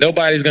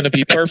nobody's going to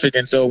be perfect,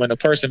 and so when a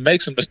person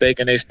makes a mistake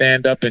and they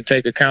stand up and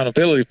take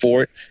accountability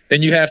for it,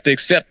 then you have to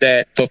accept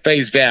that for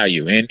face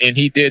value, and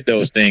he did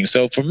those things.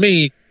 So for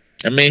me,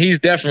 he's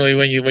definitely,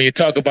 when you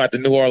talk about the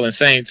New Orleans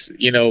Saints,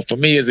 for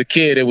me as a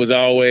kid, it was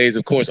always,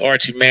 of course,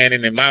 Archie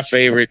Manning, and my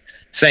favorite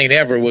Saint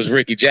ever was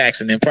Ricky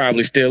Jackson, and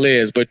probably still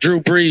is. But Drew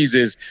Brees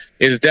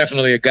is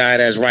definitely a guy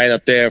that's right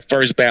up there,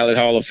 first ballot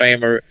Hall of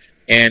Famer.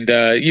 And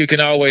you can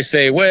always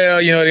say, well,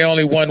 they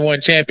only won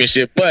one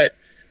championship, but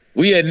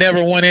we had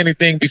never won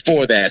anything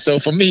before that. So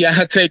for me,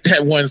 I take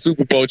that one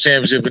Super Bowl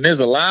championship, and there's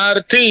a lot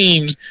of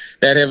teams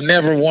that have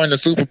never won the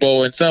Super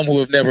Bowl and some who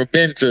have never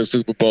been to a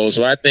Super Bowl.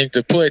 So I think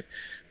to put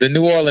the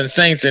New Orleans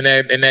Saints in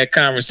that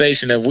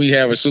conversation of we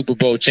have a Super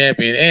Bowl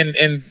champion,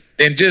 and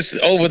just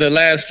over the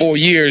last 4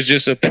 years,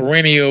 just a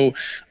perennial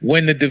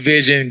win the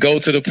division, go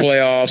to the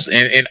playoffs,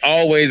 and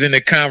always in the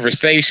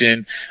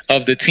conversation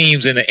of the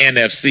teams in the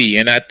NFC.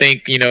 And I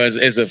think,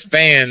 as a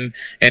fan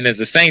and as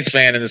a Saints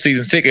fan and a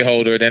season ticket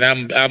holder, then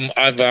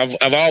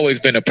I've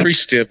always been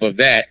appreciative of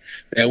that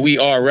we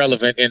are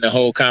relevant in the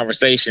whole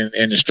conversation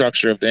and the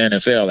structure of the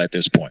NFL at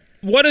this point.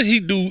 What did he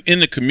do in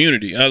the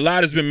community? A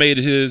lot has been made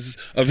of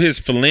his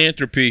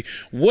philanthropy.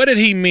 What did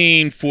he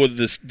mean for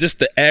just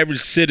the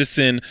average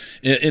citizen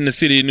in the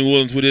city of New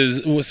Orleans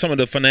with some of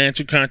the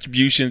financial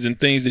contributions and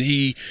things that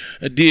he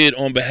did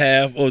on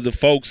behalf of the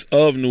folks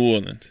of New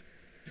Orleans?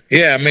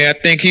 Yeah, I mean, I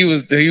think he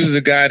was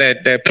the guy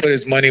that put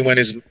his money where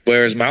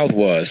his mouth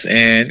was,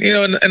 and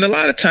and a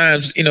lot of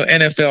times,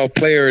 NFL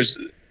players,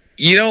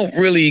 you don't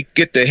really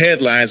get the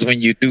headlines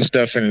when you do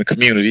stuff in the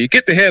community. You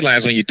get the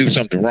headlines when you do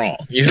something wrong.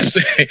 You know what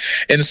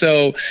I'm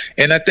saying?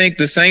 And I think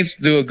the Saints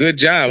do a good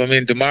job. I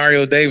mean,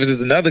 Demario Davis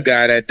is another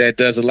guy that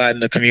does a lot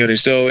in the community.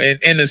 So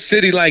in a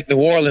city like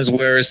New Orleans,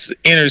 where it's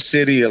inner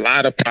city, a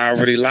lot of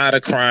poverty, a lot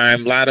of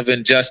crime, a lot of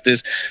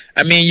injustice,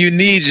 I mean, you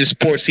need your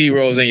sports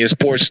heroes and your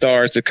sports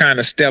stars to kind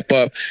of step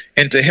up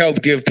and to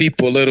help give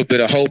people a little bit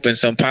of hope and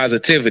some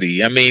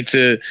positivity. I mean,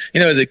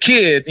 as a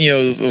kid,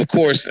 of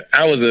course,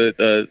 I was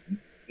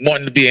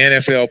wanting to be an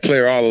NFL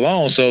player all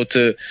along. So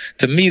to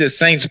meet a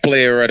Saints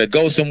player or to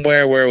go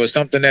somewhere where it was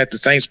something that the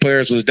Saints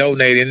players was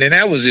donating, and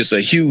that was just a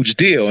huge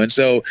deal. And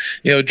so,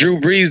 Drew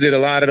Brees did a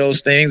lot of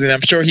those things, and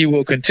I'm sure he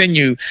will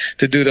continue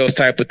to do those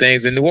type of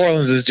things. And New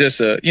Orleans is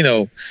just a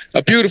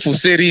beautiful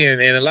city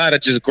and a lot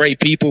of just great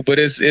people, but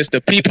it's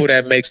the people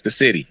that makes the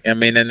city. I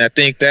mean, and I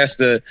think that's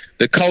the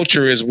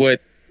culture is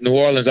what New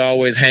Orleans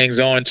always hangs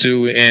on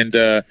to, and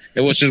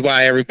which is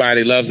why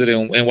everybody loves it,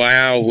 and why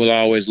I will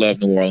always love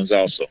New Orleans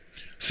also.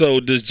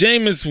 So does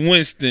Jameis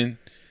Winston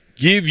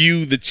give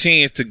you the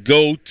chance to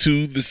go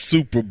to the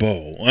Super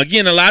Bowl?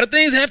 Again, a lot of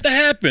things have to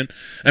happen.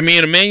 I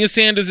mean, Emmanuel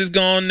Sanders is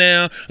gone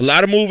now. A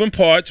lot of moving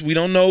parts. We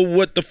don't know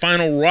what the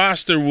final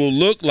roster will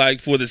look like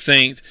for the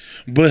Saints.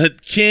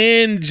 But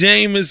can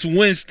Jameis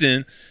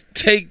Winston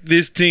take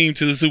this team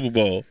to the Super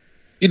Bowl?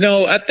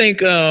 I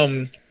think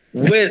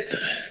with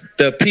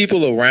the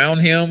people around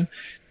him,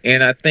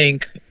 and I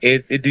think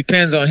it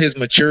depends on his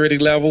maturity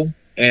level.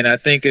 And I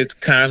think it's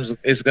going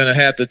to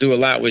have to do a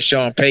lot with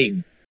Sean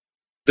Payton.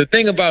 The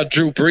thing about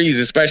Drew Brees,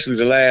 especially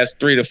the last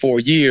 3 to 4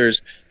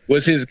 years,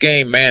 was his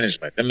game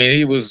management. I mean,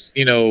 he was,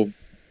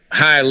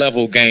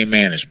 high-level game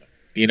management.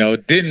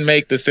 Didn't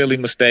make the silly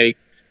mistake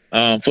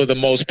for the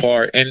most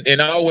part,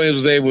 and always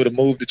was able to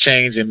move the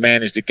chains and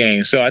manage the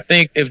game. So I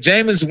think if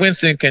Jameis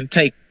Winston can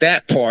take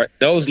that part,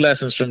 those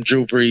lessons from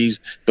Drew Brees,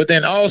 but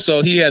then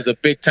also he has a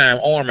big-time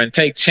arm and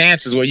take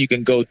chances where you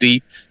can go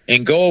deep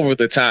and go over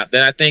the top,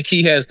 then I think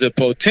he has the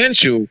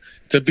potential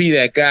to be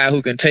that guy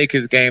who can take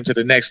his game to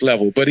the next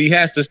level. But he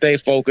has to stay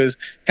focused,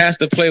 has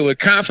to play with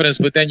confidence,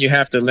 but then you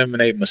have to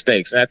eliminate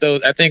mistakes. And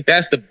I think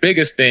that's the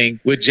biggest thing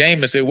with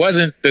Jameis. It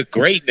wasn't the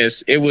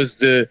greatness, it was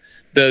the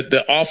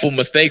awful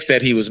mistakes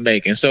that he was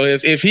making. So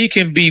if he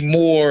can be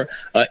more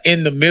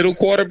in the middle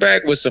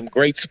quarterback with some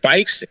great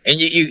spikes, and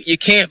you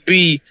can't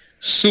be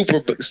super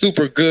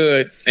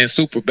good and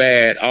super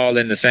bad all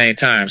in the same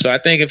time. So I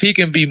think if he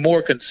can be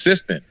more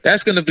consistent,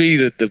 that's going to be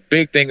the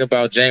big thing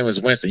about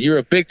Jameis Winston. You're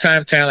a big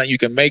time talent, you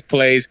can make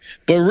plays,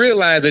 but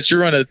realize that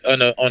you're on a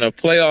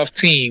playoff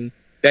team,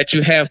 that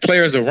you have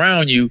players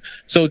around you.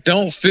 So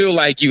don't feel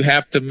like you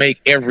have to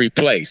make every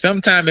play.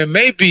 Sometimes it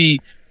may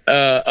be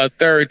a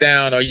third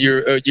down, or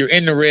you're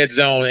in the red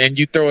zone and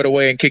you throw it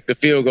away and kick the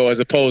field goal, as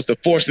opposed to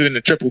force it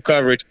into triple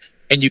coverage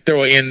and you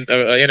throw in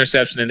an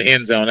interception in the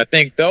end zone. I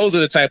think those are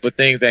the type of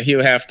things that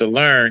he'll have to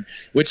learn,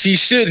 which he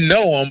should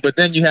know them, but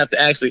then you have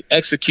to actually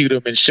execute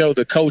them and show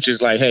the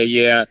coaches like, hey,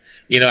 yeah,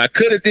 I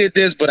could have did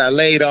this, but I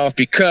laid off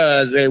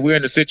because we're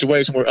in a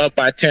situation where we're up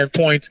by 10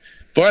 points.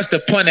 For us to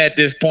punt at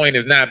this point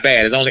is not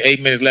bad. There's only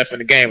 8 minutes left in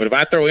the game. But if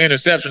I throw an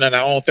interception on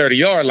our own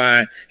 30-yard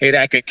line, hey,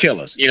 that can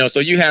kill us.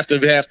 So you have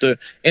to,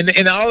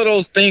 and all of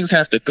those things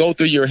have to go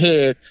through your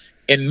head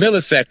in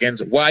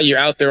milliseconds while you're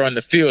out there on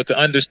the field to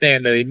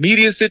understand the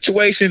immediate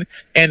situation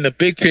and the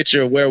big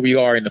picture of where we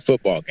are in the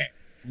football game.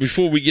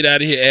 Before we get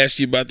out of here, ask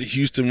you about the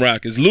Houston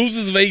Rockets.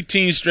 Losers of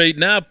 18 straight.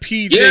 Now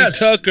P.J.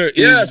 Tucker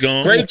is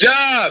gone. Great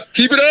job.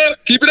 Keep it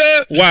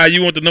up. Why?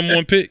 You want the number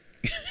one pick?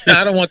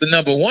 I don't want the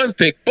number one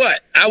pick,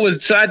 but I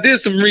did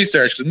some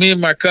research because me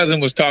and my cousin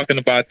was talking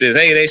about this.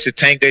 Hey, they should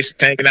tank.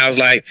 And I was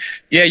like,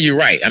 yeah, you're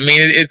right. I mean,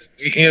 it's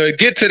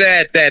get to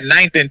that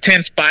 9th and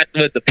 10th spot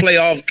with the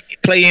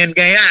play-in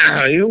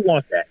game. Who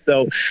wants that?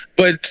 So,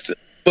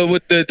 but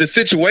what the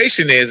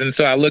situation is, and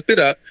so I looked it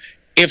up.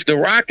 If the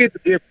Rockets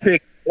get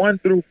picked 1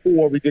 through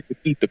 4, we get to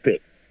keep the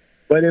pick.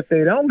 But if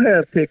they don't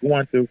have pick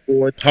 1 through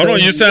 4, hold on,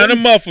 you're sounding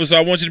muffled, so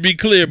I want you to be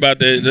clear about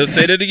that. Let's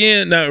say that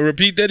again. Now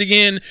repeat that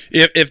again.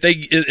 If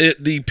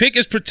the pick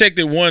is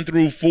protected 1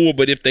 through 4,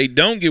 but if they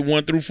don't get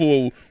 1 through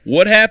 4,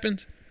 what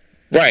happens?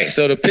 Right.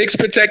 So the pick's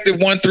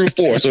protected 1 through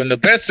 4. So in the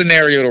best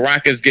scenario, the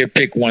Rockets get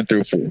pick 1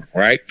 through 4,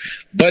 right?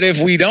 But if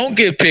we don't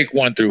get pick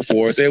 1 through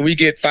 4, say we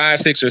get 5,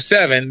 6, or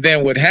 7,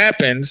 then what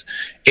happens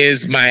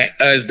is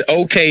as the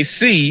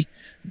OKC,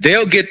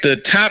 they'll get the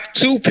top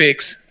 2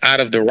 picks out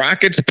of the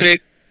Rockets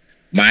pick,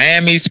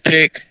 Miami's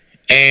pick,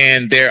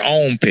 and their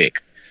own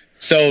pick.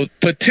 So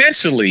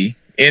potentially,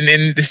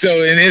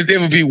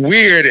 it would be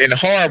weird and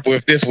horrible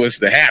if this was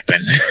to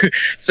happen.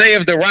 Say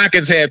if the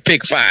Rockets had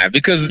pick 5,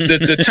 because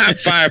the top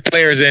 5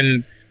 players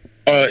in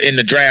in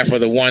the draft are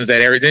the ones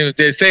that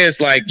they say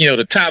it's like,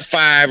 the top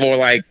 5 or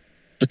like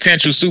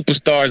potential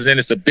superstars, and then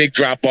it's a big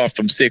drop off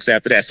from 6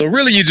 after that. So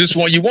really,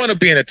 you want to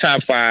be in the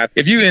top 5.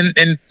 If you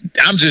and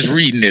I'm just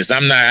reading this. I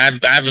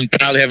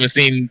haven't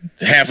seen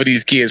half of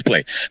these kids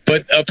play,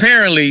 but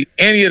apparently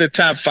any of the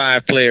top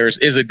 5 players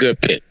is a good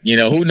pick.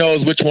 Who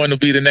knows which one will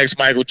be the next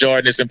Michael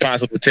Jordan? It's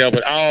impossible to tell,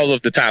 but all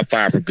of the top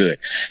 5 are good.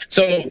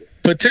 So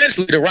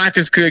potentially the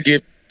Rockets could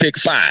get pick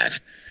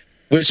 5,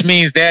 which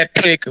means that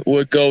pick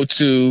would go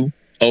to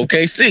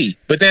OKC.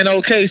 But then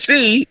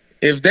OKC,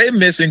 if they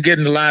miss and get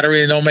in the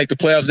lottery and don't make the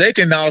playoffs, they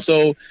can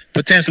also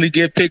potentially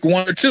get pick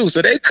 1 or 2. So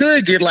they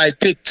could get like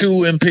pick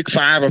 2 and pick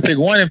 5 or pick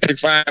 1 and pick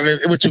 5,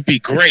 which would be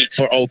great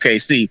for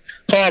OKC.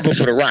 Horrible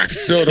for the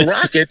Rockets. So the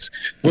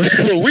Rockets, what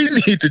we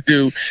need to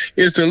do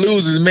is to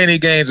lose as many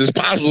games as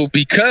possible,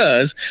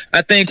 because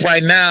I think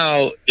right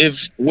now,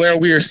 if where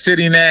we are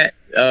sitting at,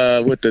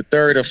 with the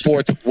 3rd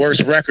or 4th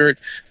worst record,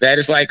 that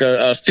is like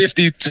a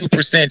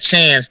 52%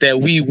 chance that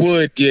we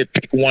would get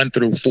pick 1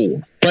 through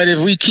 4. But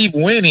if we keep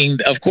winning,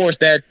 of course,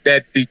 that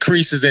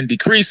decreases and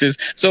decreases.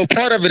 So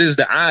part of it is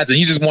the odds, and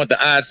you just want the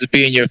odds to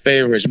be in your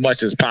favor as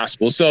much as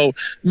possible. So,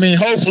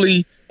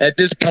 hopefully at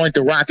this point,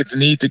 the Rockets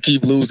need to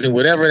keep losing,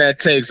 whatever that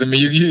takes.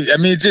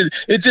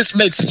 It just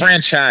makes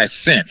franchise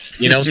sense.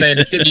 You know what I'm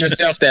saying? Give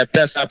yourself that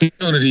best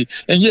opportunity.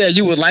 And yeah,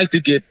 you would like to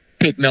get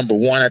pick number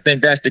 1. I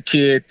think that's the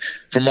kid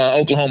from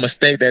Oklahoma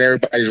State that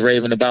everybody's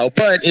raving about.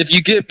 But if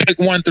you get pick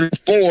 1 through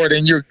 4,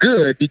 then you're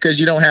good, because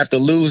you don't have to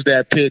lose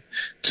that pick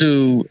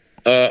to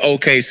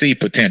OKC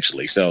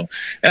potentially. So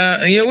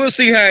we'll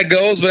see how it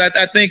goes, but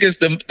I think it's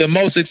the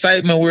most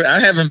excitement. I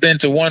haven't been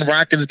to one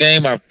Rockets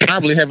game. I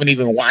probably haven't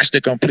even watched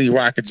a complete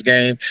Rockets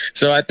game,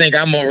 so I think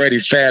I'm already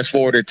fast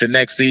forwarded to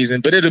next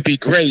season. But it'll be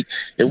great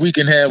if we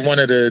can have one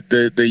of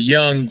the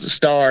young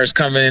stars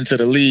coming into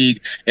the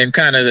league and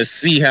kind of to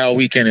see how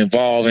we can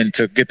evolve and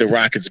to get the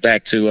Rockets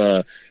back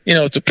to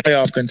to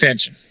playoff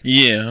contention.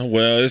 Yeah,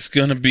 well, it's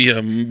going to be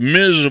a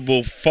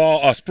miserable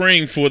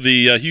spring for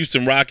the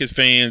Houston Rockets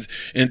fans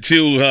until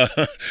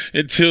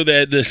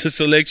that the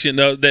selection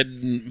that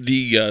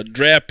the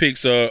draft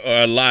picks are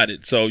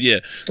allotted. So yeah.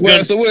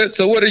 Well,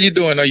 so what are you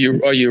doing? Are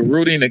you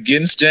rooting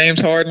against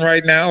James Harden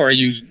right now? Or are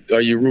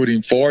you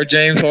rooting for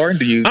James Harden?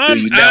 Do you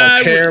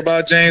now care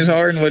about James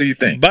Harden? What do you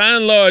think? By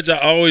and large, I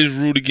always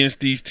root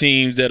against these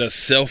teams that are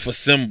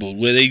self-assembled,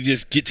 where they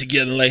just get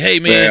together and like, hey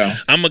man,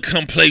 I'm gonna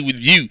come play with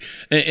you.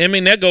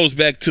 And that goes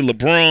back to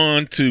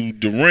LeBron, to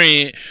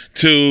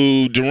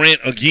Durant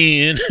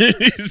again,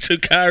 to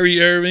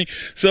Kyrie Irving.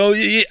 So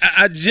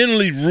I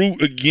generally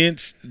root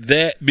against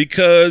that,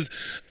 because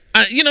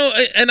I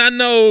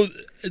know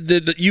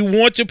that you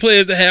want your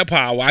players to have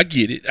power. I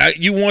get it.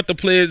 You want the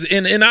players,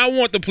 and I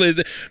want the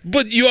players,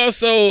 but you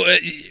also,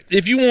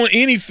 if you want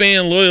any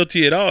fan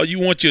loyalty at all, you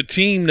want your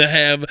team to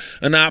have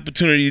an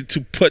opportunity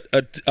to put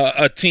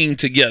a team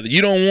together.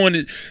 You don't want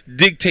it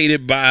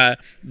dictated by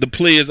the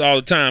players all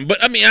the time.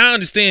 But I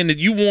understand that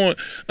you want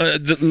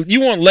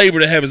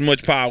labor to have as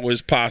much power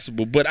as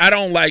possible. But I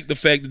don't like the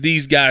fact that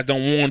these guys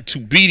don't want to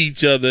beat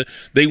each other.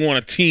 They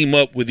want to team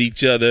up with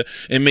each other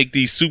and make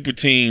these super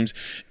teams.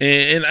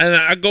 And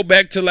I go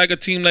back to like a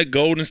team like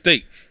Golden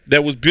State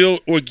that was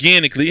built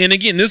organically. And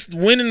again, this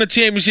winning the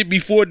championship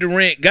before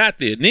Durant got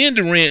there. Then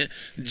Durant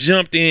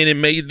jumped in and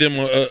made them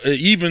an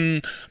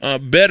even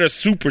better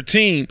super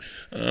team.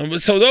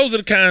 So those are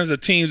the kinds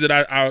of teams that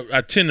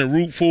I tend to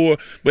root for.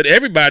 But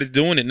everybody's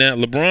doing it now.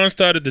 LeBron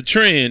started the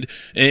trend,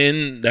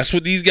 and that's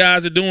what these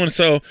guys are doing.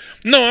 So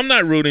no, I'm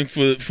not rooting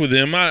for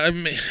them.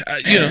 I'm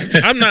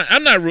not.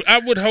 I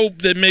would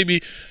hope that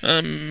maybe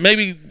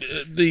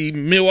the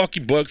Milwaukee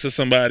Bucks or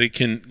somebody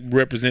can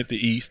represent the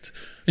East.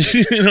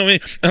 You know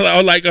what I mean?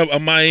 Or like a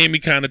Miami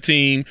kind of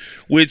team,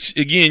 which,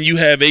 again, you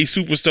have a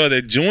superstar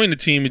that joined the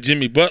team in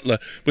Jimmy Butler,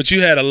 but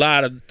you had a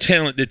lot of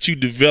talent that you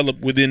developed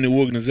within the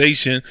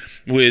organization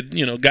with,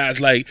 guys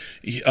like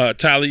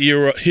Tyler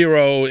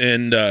Hero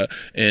and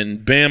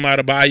Bam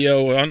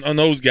Adebayo on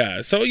those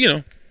guys. So,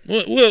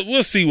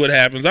 we'll see what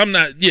happens.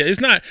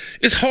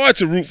 It's hard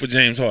to root for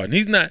James Harden.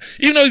 He's not,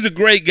 even though he's a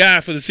great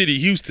guy for the city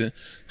of Houston,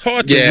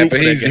 hard to root for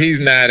that guy.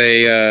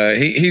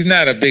 He's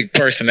not a big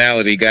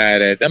personality guy.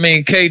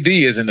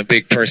 KD isn't a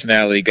big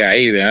personality guy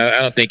either.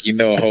 I don't think you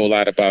know a whole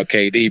lot about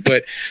KD,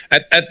 but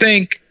I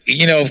think,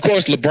 of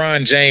course,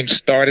 LeBron James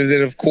started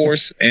it, of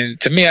course, and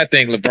to me, I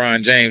think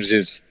LeBron James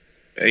just,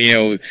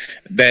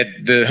 that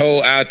the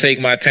whole "I'll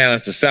take my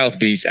talents to South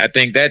Beach," I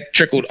think that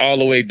trickled all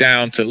the way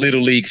down to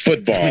Little League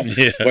football,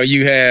 where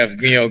you have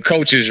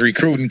coaches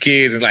recruiting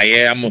kids and like,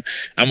 yeah, I'm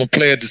gonna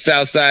play at the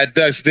Southside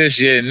Ducks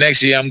this year, and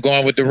next year I'm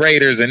going with the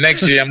Raiders, and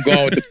next year I'm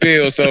going with the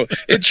Bills. So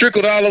it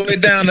trickled all the way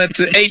down to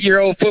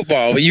 8-year-old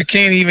football, where you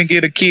can't even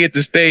get a kid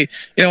to stay.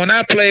 When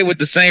I played with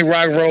the St.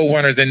 Rock Road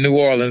Runners in New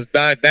Orleans,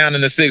 down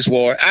in the 6th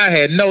Ward, I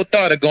had no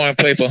thought of going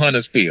to play for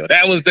Huntersfield.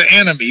 That was the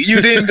enemy.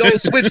 You didn't go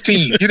switch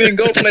teams. You didn't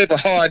go play for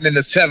Harden in the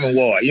 7th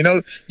Ward.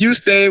 You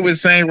stayed with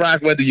St.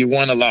 Rock whether you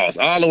won or lost,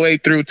 all the way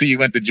through till you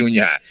went to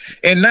junior high.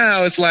 And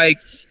now it's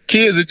like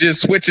kids are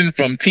just switching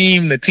from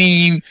team to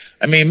team.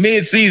 I mean,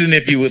 mid-season,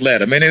 if you would let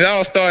them. And it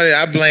all started,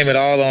 I blame it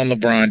all on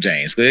LeBron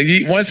James.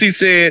 Once he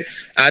said,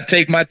 I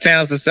take my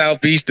towns to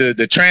South Beach,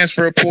 the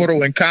transfer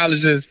portal in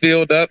college is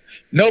filled up.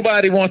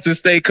 Nobody wants to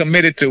stay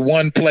committed to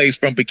one place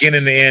from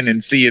beginning to end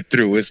and see it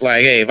through. It's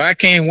like, hey, if I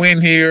can't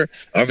win here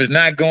or if it's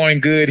not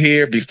going good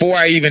here, before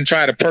I even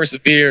try to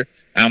persevere,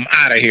 I'm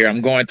out of here.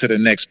 I'm going to the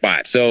next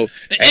spot. So,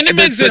 and it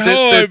makes it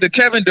hard. The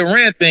Kevin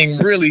Durant thing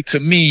really, to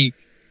me,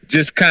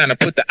 just kind of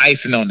put the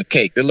icing on the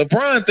cake. The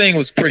LeBron thing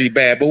was pretty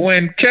bad, but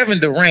when Kevin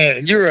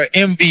Durant, you're an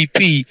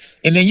MVP,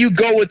 and then you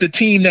go with the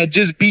team that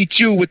just beat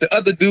you with the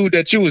other dude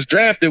that you was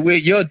drafted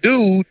with, your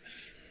dude,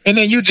 and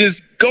then you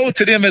just go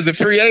to them as a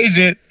free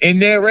agent,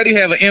 and they already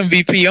have an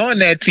MVP on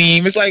that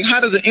team. It's like, how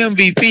does an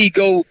MVP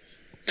go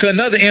to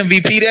another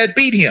MVP that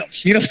beat him?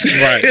 You know what I'm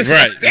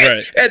saying?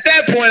 Right. At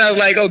that point, I was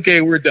like,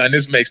 okay, we're done.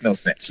 This makes no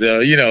sense.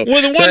 Well, the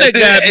one that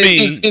got me,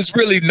 it's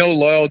really no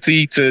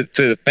loyalty to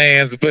the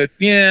fans. But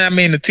yeah, I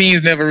mean, the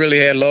teams never really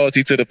had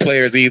loyalty to the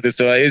players either.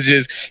 So it's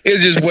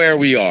just where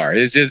we are.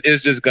 It's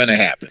just gonna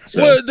happen.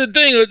 So. Well, the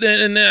thing,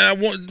 and I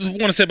want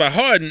to say about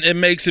Harden, it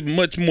makes it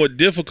much more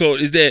difficult,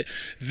 is that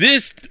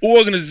this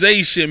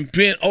organization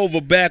bent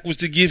over backwards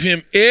to give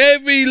him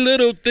every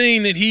little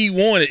thing that he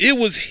wanted. It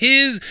was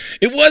his.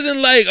 It wasn't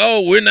like,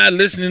 oh, we're not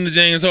listening to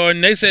James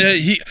Harden. They said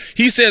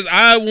he says,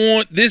 I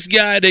want this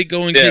guy. They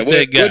go and get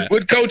that guy.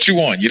 What coach you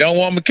want? You don't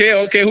want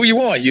McHale? Okay, who you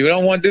want? You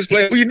don't want this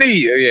player? Who you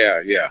need?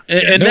 Yeah.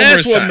 And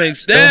that's what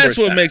makes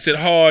it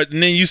hard.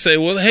 And then you say,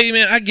 well, hey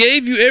man, I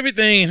gave you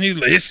everything. And he's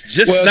like, it's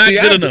just not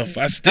good enough.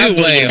 I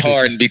blame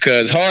Harden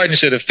because Harden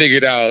should have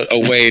figured out a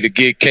way to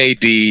get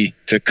KD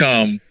to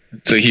come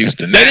to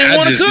Houston. They didn't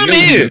want to come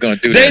here.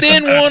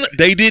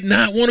 They did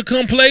not want to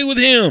come play with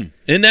him.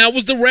 And that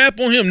was the rap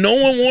on him.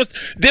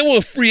 There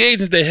were free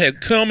agents that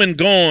had come and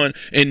gone,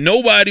 and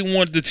nobody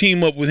wanted to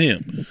team up with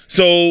him.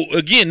 So,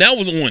 again, that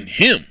was on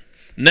him.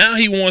 Now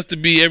he wants to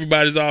be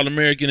everybody's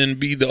All-American and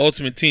be the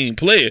ultimate team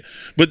player.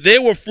 But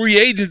there were free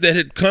agents that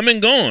had come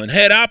and gone,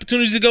 had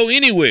opportunities to go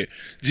anywhere.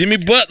 Jimmy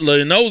Butler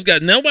and those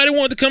guys. Nobody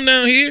wanted to come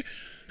down here.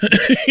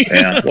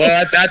 Yeah.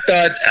 Well,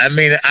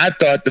 I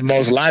thought the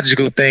most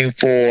logical thing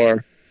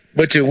for,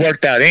 which it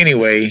worked out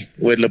anyway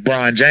with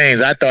LeBron James,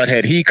 I thought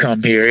had he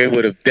come here, it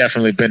would have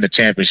definitely been the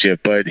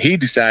championship. But he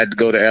decided to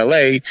go to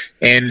LA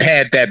and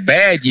had that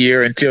bad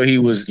year until he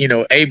was,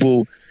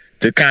 able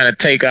to kind of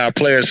take our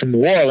players from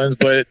New Orleans,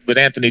 but with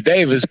Anthony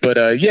Davis. But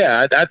I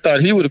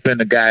thought he would have been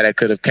the guy that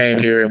could have came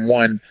here and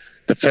won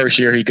the first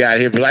year he got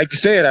here. But like you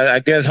said, I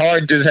guess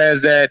Harden just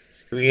has that.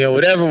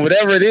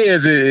 Whatever it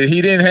is,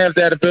 he didn't have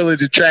that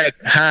ability to track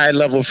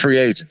high-level free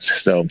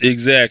agents. So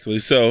exactly.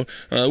 So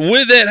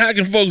with that, how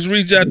can folks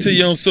reach out to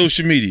you on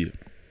social media?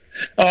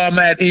 I'm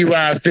at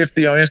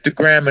ERod50 on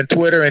Instagram and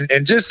Twitter.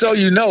 And just so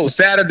you know,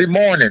 Saturday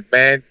morning,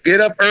 man, get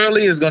up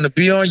early. It's going to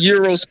be on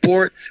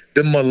Eurosport,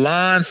 the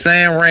Milan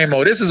San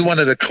Remo. This is one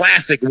of the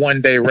classic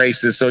one-day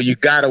races, so you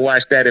got to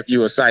watch that if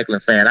you're a cycling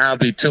fan. I'll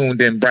be tuned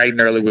in bright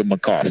and early with my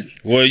coffee.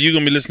 Well, you're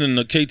going to be listening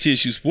to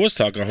KTSU Sports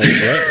Talk, I hope,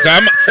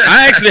 right?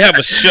 I actually have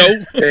a show.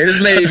 Hey,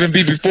 this may even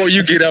be before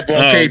you get up on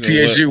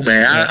KTSU,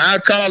 man. I'll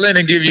call in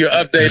and give you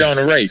an update on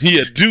the race.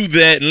 Yeah, do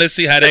that, and let's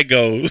see how that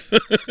goes.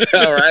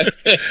 All right.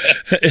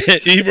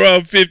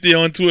 Ebron50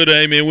 on Twitter.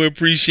 Hey, man, we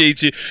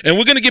appreciate you. And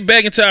we're going to get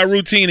back into our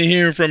routine of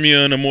hearing from you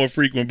on a more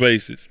frequent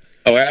basis.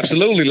 Oh,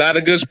 absolutely. A lot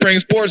of good spring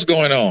sports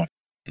going on.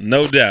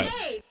 No doubt.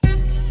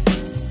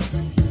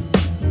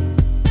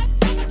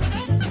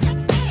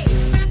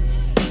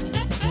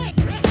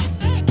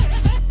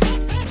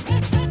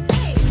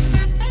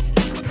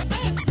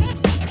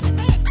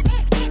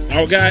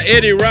 Our guy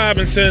Eddie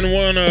Robinson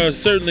want to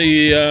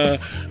certainly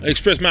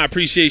express my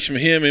appreciation for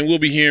him, and we'll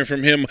be hearing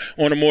from him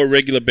on a more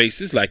regular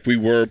basis like we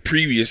were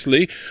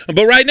previously.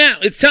 But right now,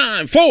 it's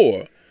time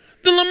for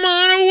the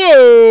Lamont Award.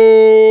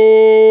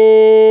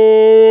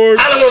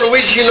 I don't want to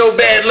wish you no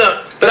bad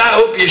luck, but I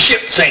hope your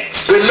ship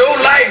sinks with no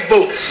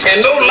lifeboats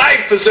and no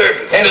life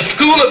preservers and a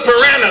school of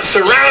piranhas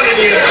surrounding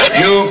you,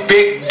 you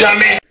big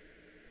dummy.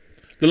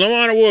 The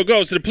Lamont Award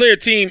goes to the player,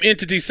 team,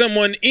 entity,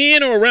 someone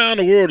in or around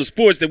the world of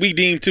sports that we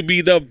deem to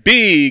be the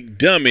big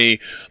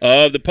dummy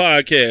of the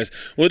podcast.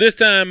 Well, this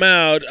time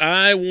out,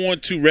 I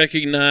want to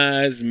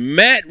recognize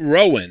Matt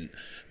Rowan.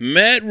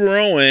 Matt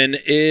Rowan,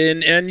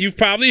 and you've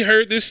probably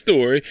heard this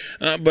story,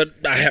 but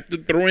I have to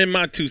throw in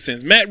my 2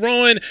 cents. Matt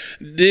Rowan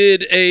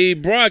did a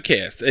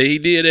broadcast.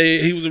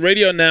 He was a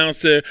radio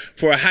announcer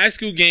for a high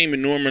school game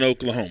in Norman,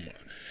 Oklahoma.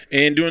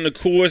 And during the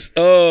course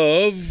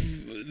of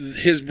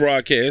his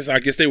broadcast, I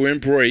guess they were in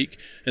break,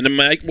 and the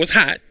mic was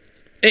hot.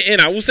 And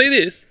I will say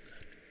this.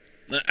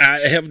 I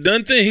have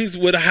done things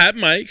with a hot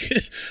mic.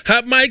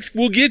 Hot mics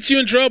will get you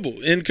in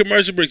trouble in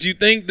commercial breaks. You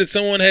think that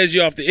someone has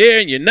you off the air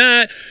and you're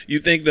not. You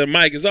think the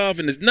mic is off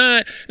and it's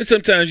not. And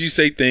sometimes you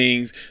say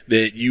things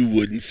that you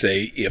wouldn't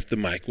say if the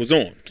mic was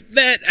on.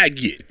 That I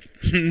get.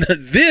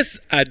 This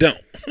I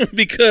don't.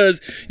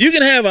 because you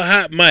can have a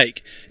hot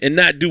mic and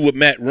not do what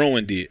Matt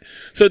Rowan did.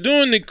 So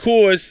during the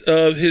course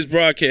of his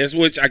broadcast,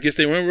 which I guess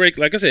they went break,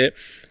 like I said,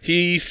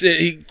 he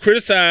said he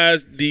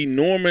criticized the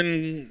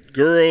Norman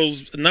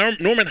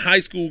high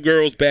school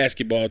girls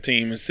basketball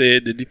team and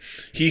said that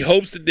he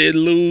hopes that they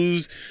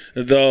lose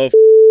the.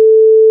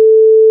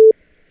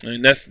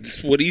 And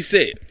that's what he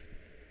said.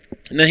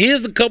 Now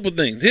here's a couple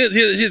things.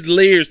 Here's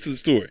layers to the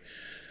story.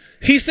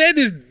 He said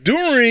this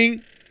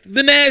during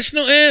the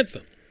national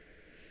anthem.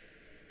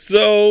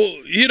 So,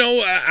 you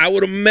know, I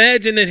would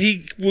imagine that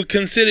he would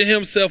consider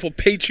himself a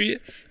patriot.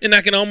 And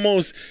I can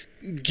almost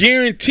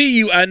guarantee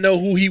you I know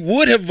who he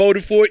would have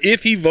voted for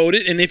if he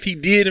voted. And if he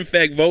did, in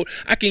fact, vote,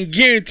 I can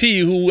guarantee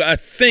you who I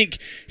think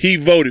he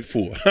voted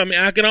for. I mean,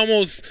 I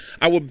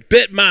would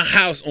bet my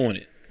house on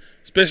it,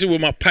 especially with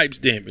my pipes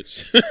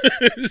damaged.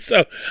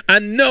 So I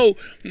know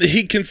that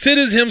he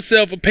considers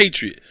himself a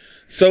patriot.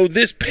 So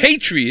this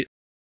patriot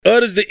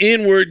utters the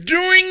N-word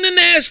during the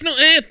national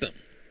anthem.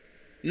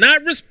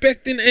 Not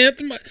respecting the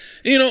anthem.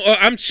 You know,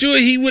 I'm sure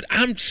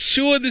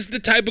this is the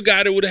type of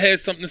guy that would have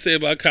had something to say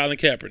about Colin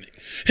Kaepernick.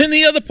 And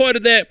the other part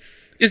of that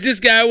is this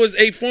guy was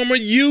a former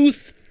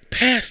youth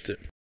pastor.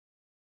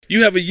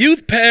 You have a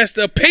youth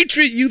pastor, a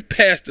patriot youth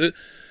pastor,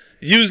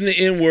 using the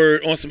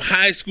N-word on some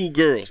high school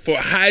girls for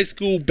a high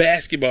school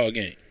basketball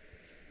game.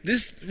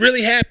 This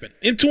really happened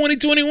in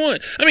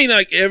 2021. I mean,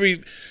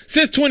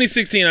 since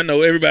 2016, I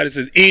know everybody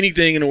says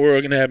anything in the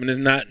world can happen.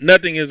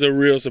 Nothing is a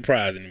real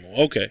surprise anymore.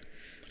 Okay,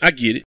 I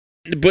get it.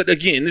 But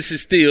again, this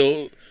is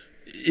still,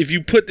 if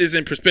you put this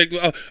in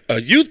perspective,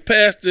 a youth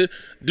pastor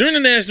during the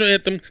national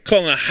anthem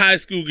calling a high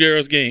school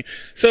girls game.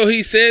 So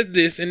he says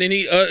this, and then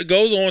he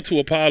goes on to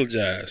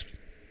apologize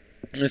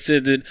and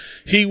said that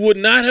he would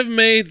not have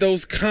made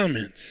those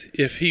comments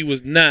if he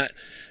was not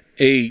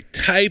a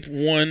type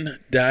 1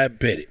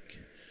 diabetic.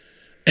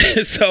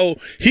 So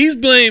he's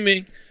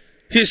blaming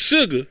his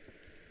sugar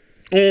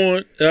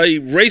on a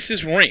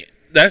racist rant.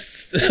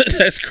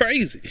 That's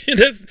crazy.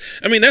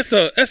 That's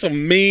a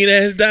mean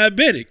ass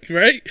diabetic,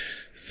 right?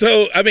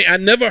 So I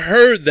never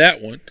heard that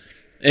one.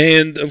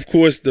 And of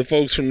course, the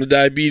folks from the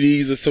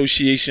Diabetes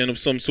Association of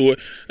some sort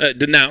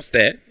denounced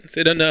that.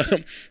 Said, "No,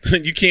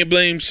 you can't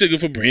blame sugar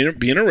for being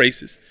a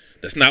racist.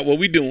 That's not what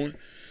we're doing."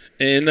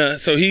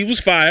 And so he was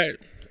fired,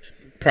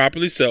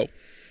 properly so.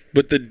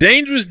 But the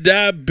dangerous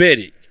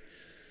diabetic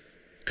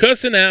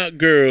cussing out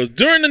girls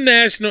during the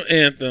national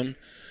anthem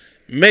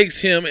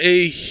makes him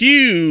a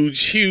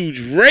huge, huge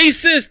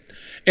racist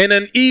and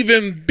an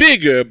even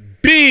bigger,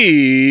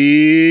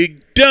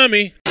 big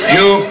dummy.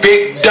 You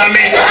big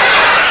dummy.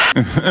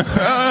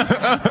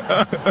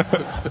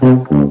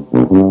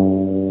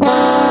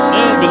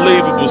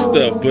 Unbelievable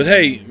stuff. But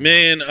hey,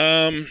 man,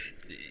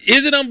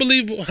 is it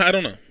unbelievable? I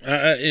don't know.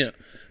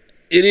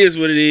 It is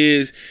what it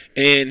is,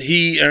 and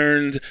he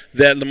earned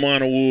that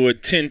Lamont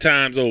Award 10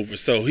 times over.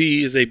 So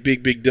he is a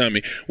big, big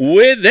dummy.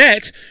 With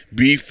that,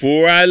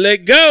 before I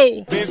let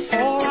go,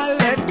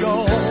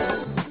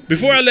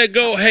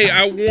 hey,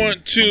 I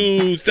want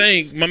to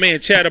thank my man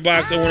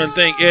Chatterbox. I want to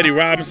thank Eddie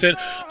Robinson.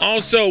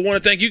 Also,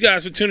 want to thank you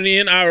guys for tuning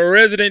in. Our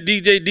resident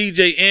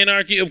DJ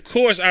Anarchy. Of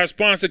course, our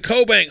sponsor,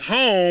 CoBank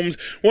Homes.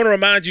 Want to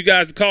remind you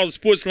guys to call the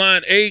sports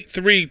line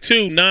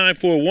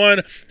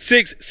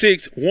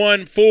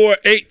 832-941-6614.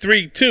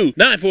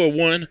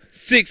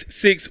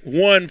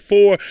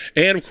 832-941-6614.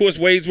 And, of course,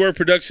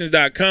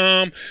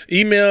 WadesWordProductions.com.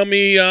 Email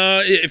me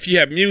if you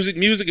have music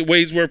at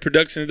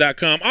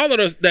WadesWordProductions.com. All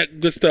of that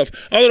good stuff.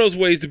 All of those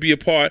ways to be a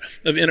part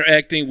of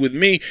interacting with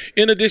me.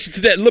 In addition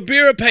to that,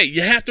 Libera Pay.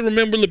 You have to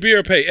remember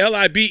Libera Pay.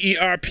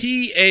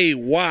 LIBERPAY.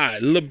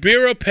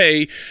 Libera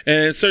Pay,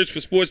 and search for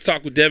Sports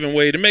Talk with Devin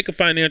Wade to make a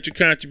financial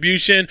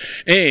contribution.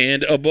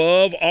 And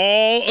above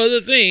all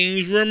other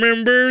things,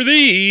 remember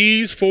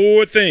these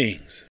 4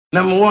 things.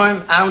 Number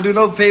 1, I don't do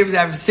no favors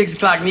after 6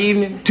 o'clock in the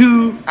evening.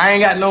 2, I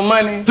ain't got no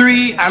money.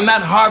 3, I'm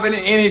not harboring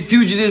any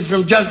fugitives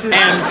from justice.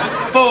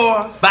 And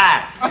 4,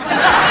 bye.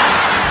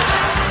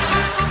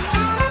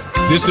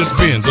 This has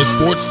been the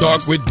Sports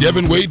Talk with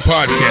Devin Wade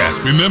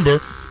podcast.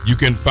 Remember, you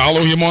can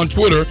follow him on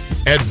Twitter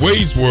at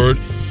Wadesword.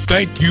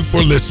 Thank you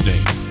for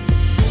listening.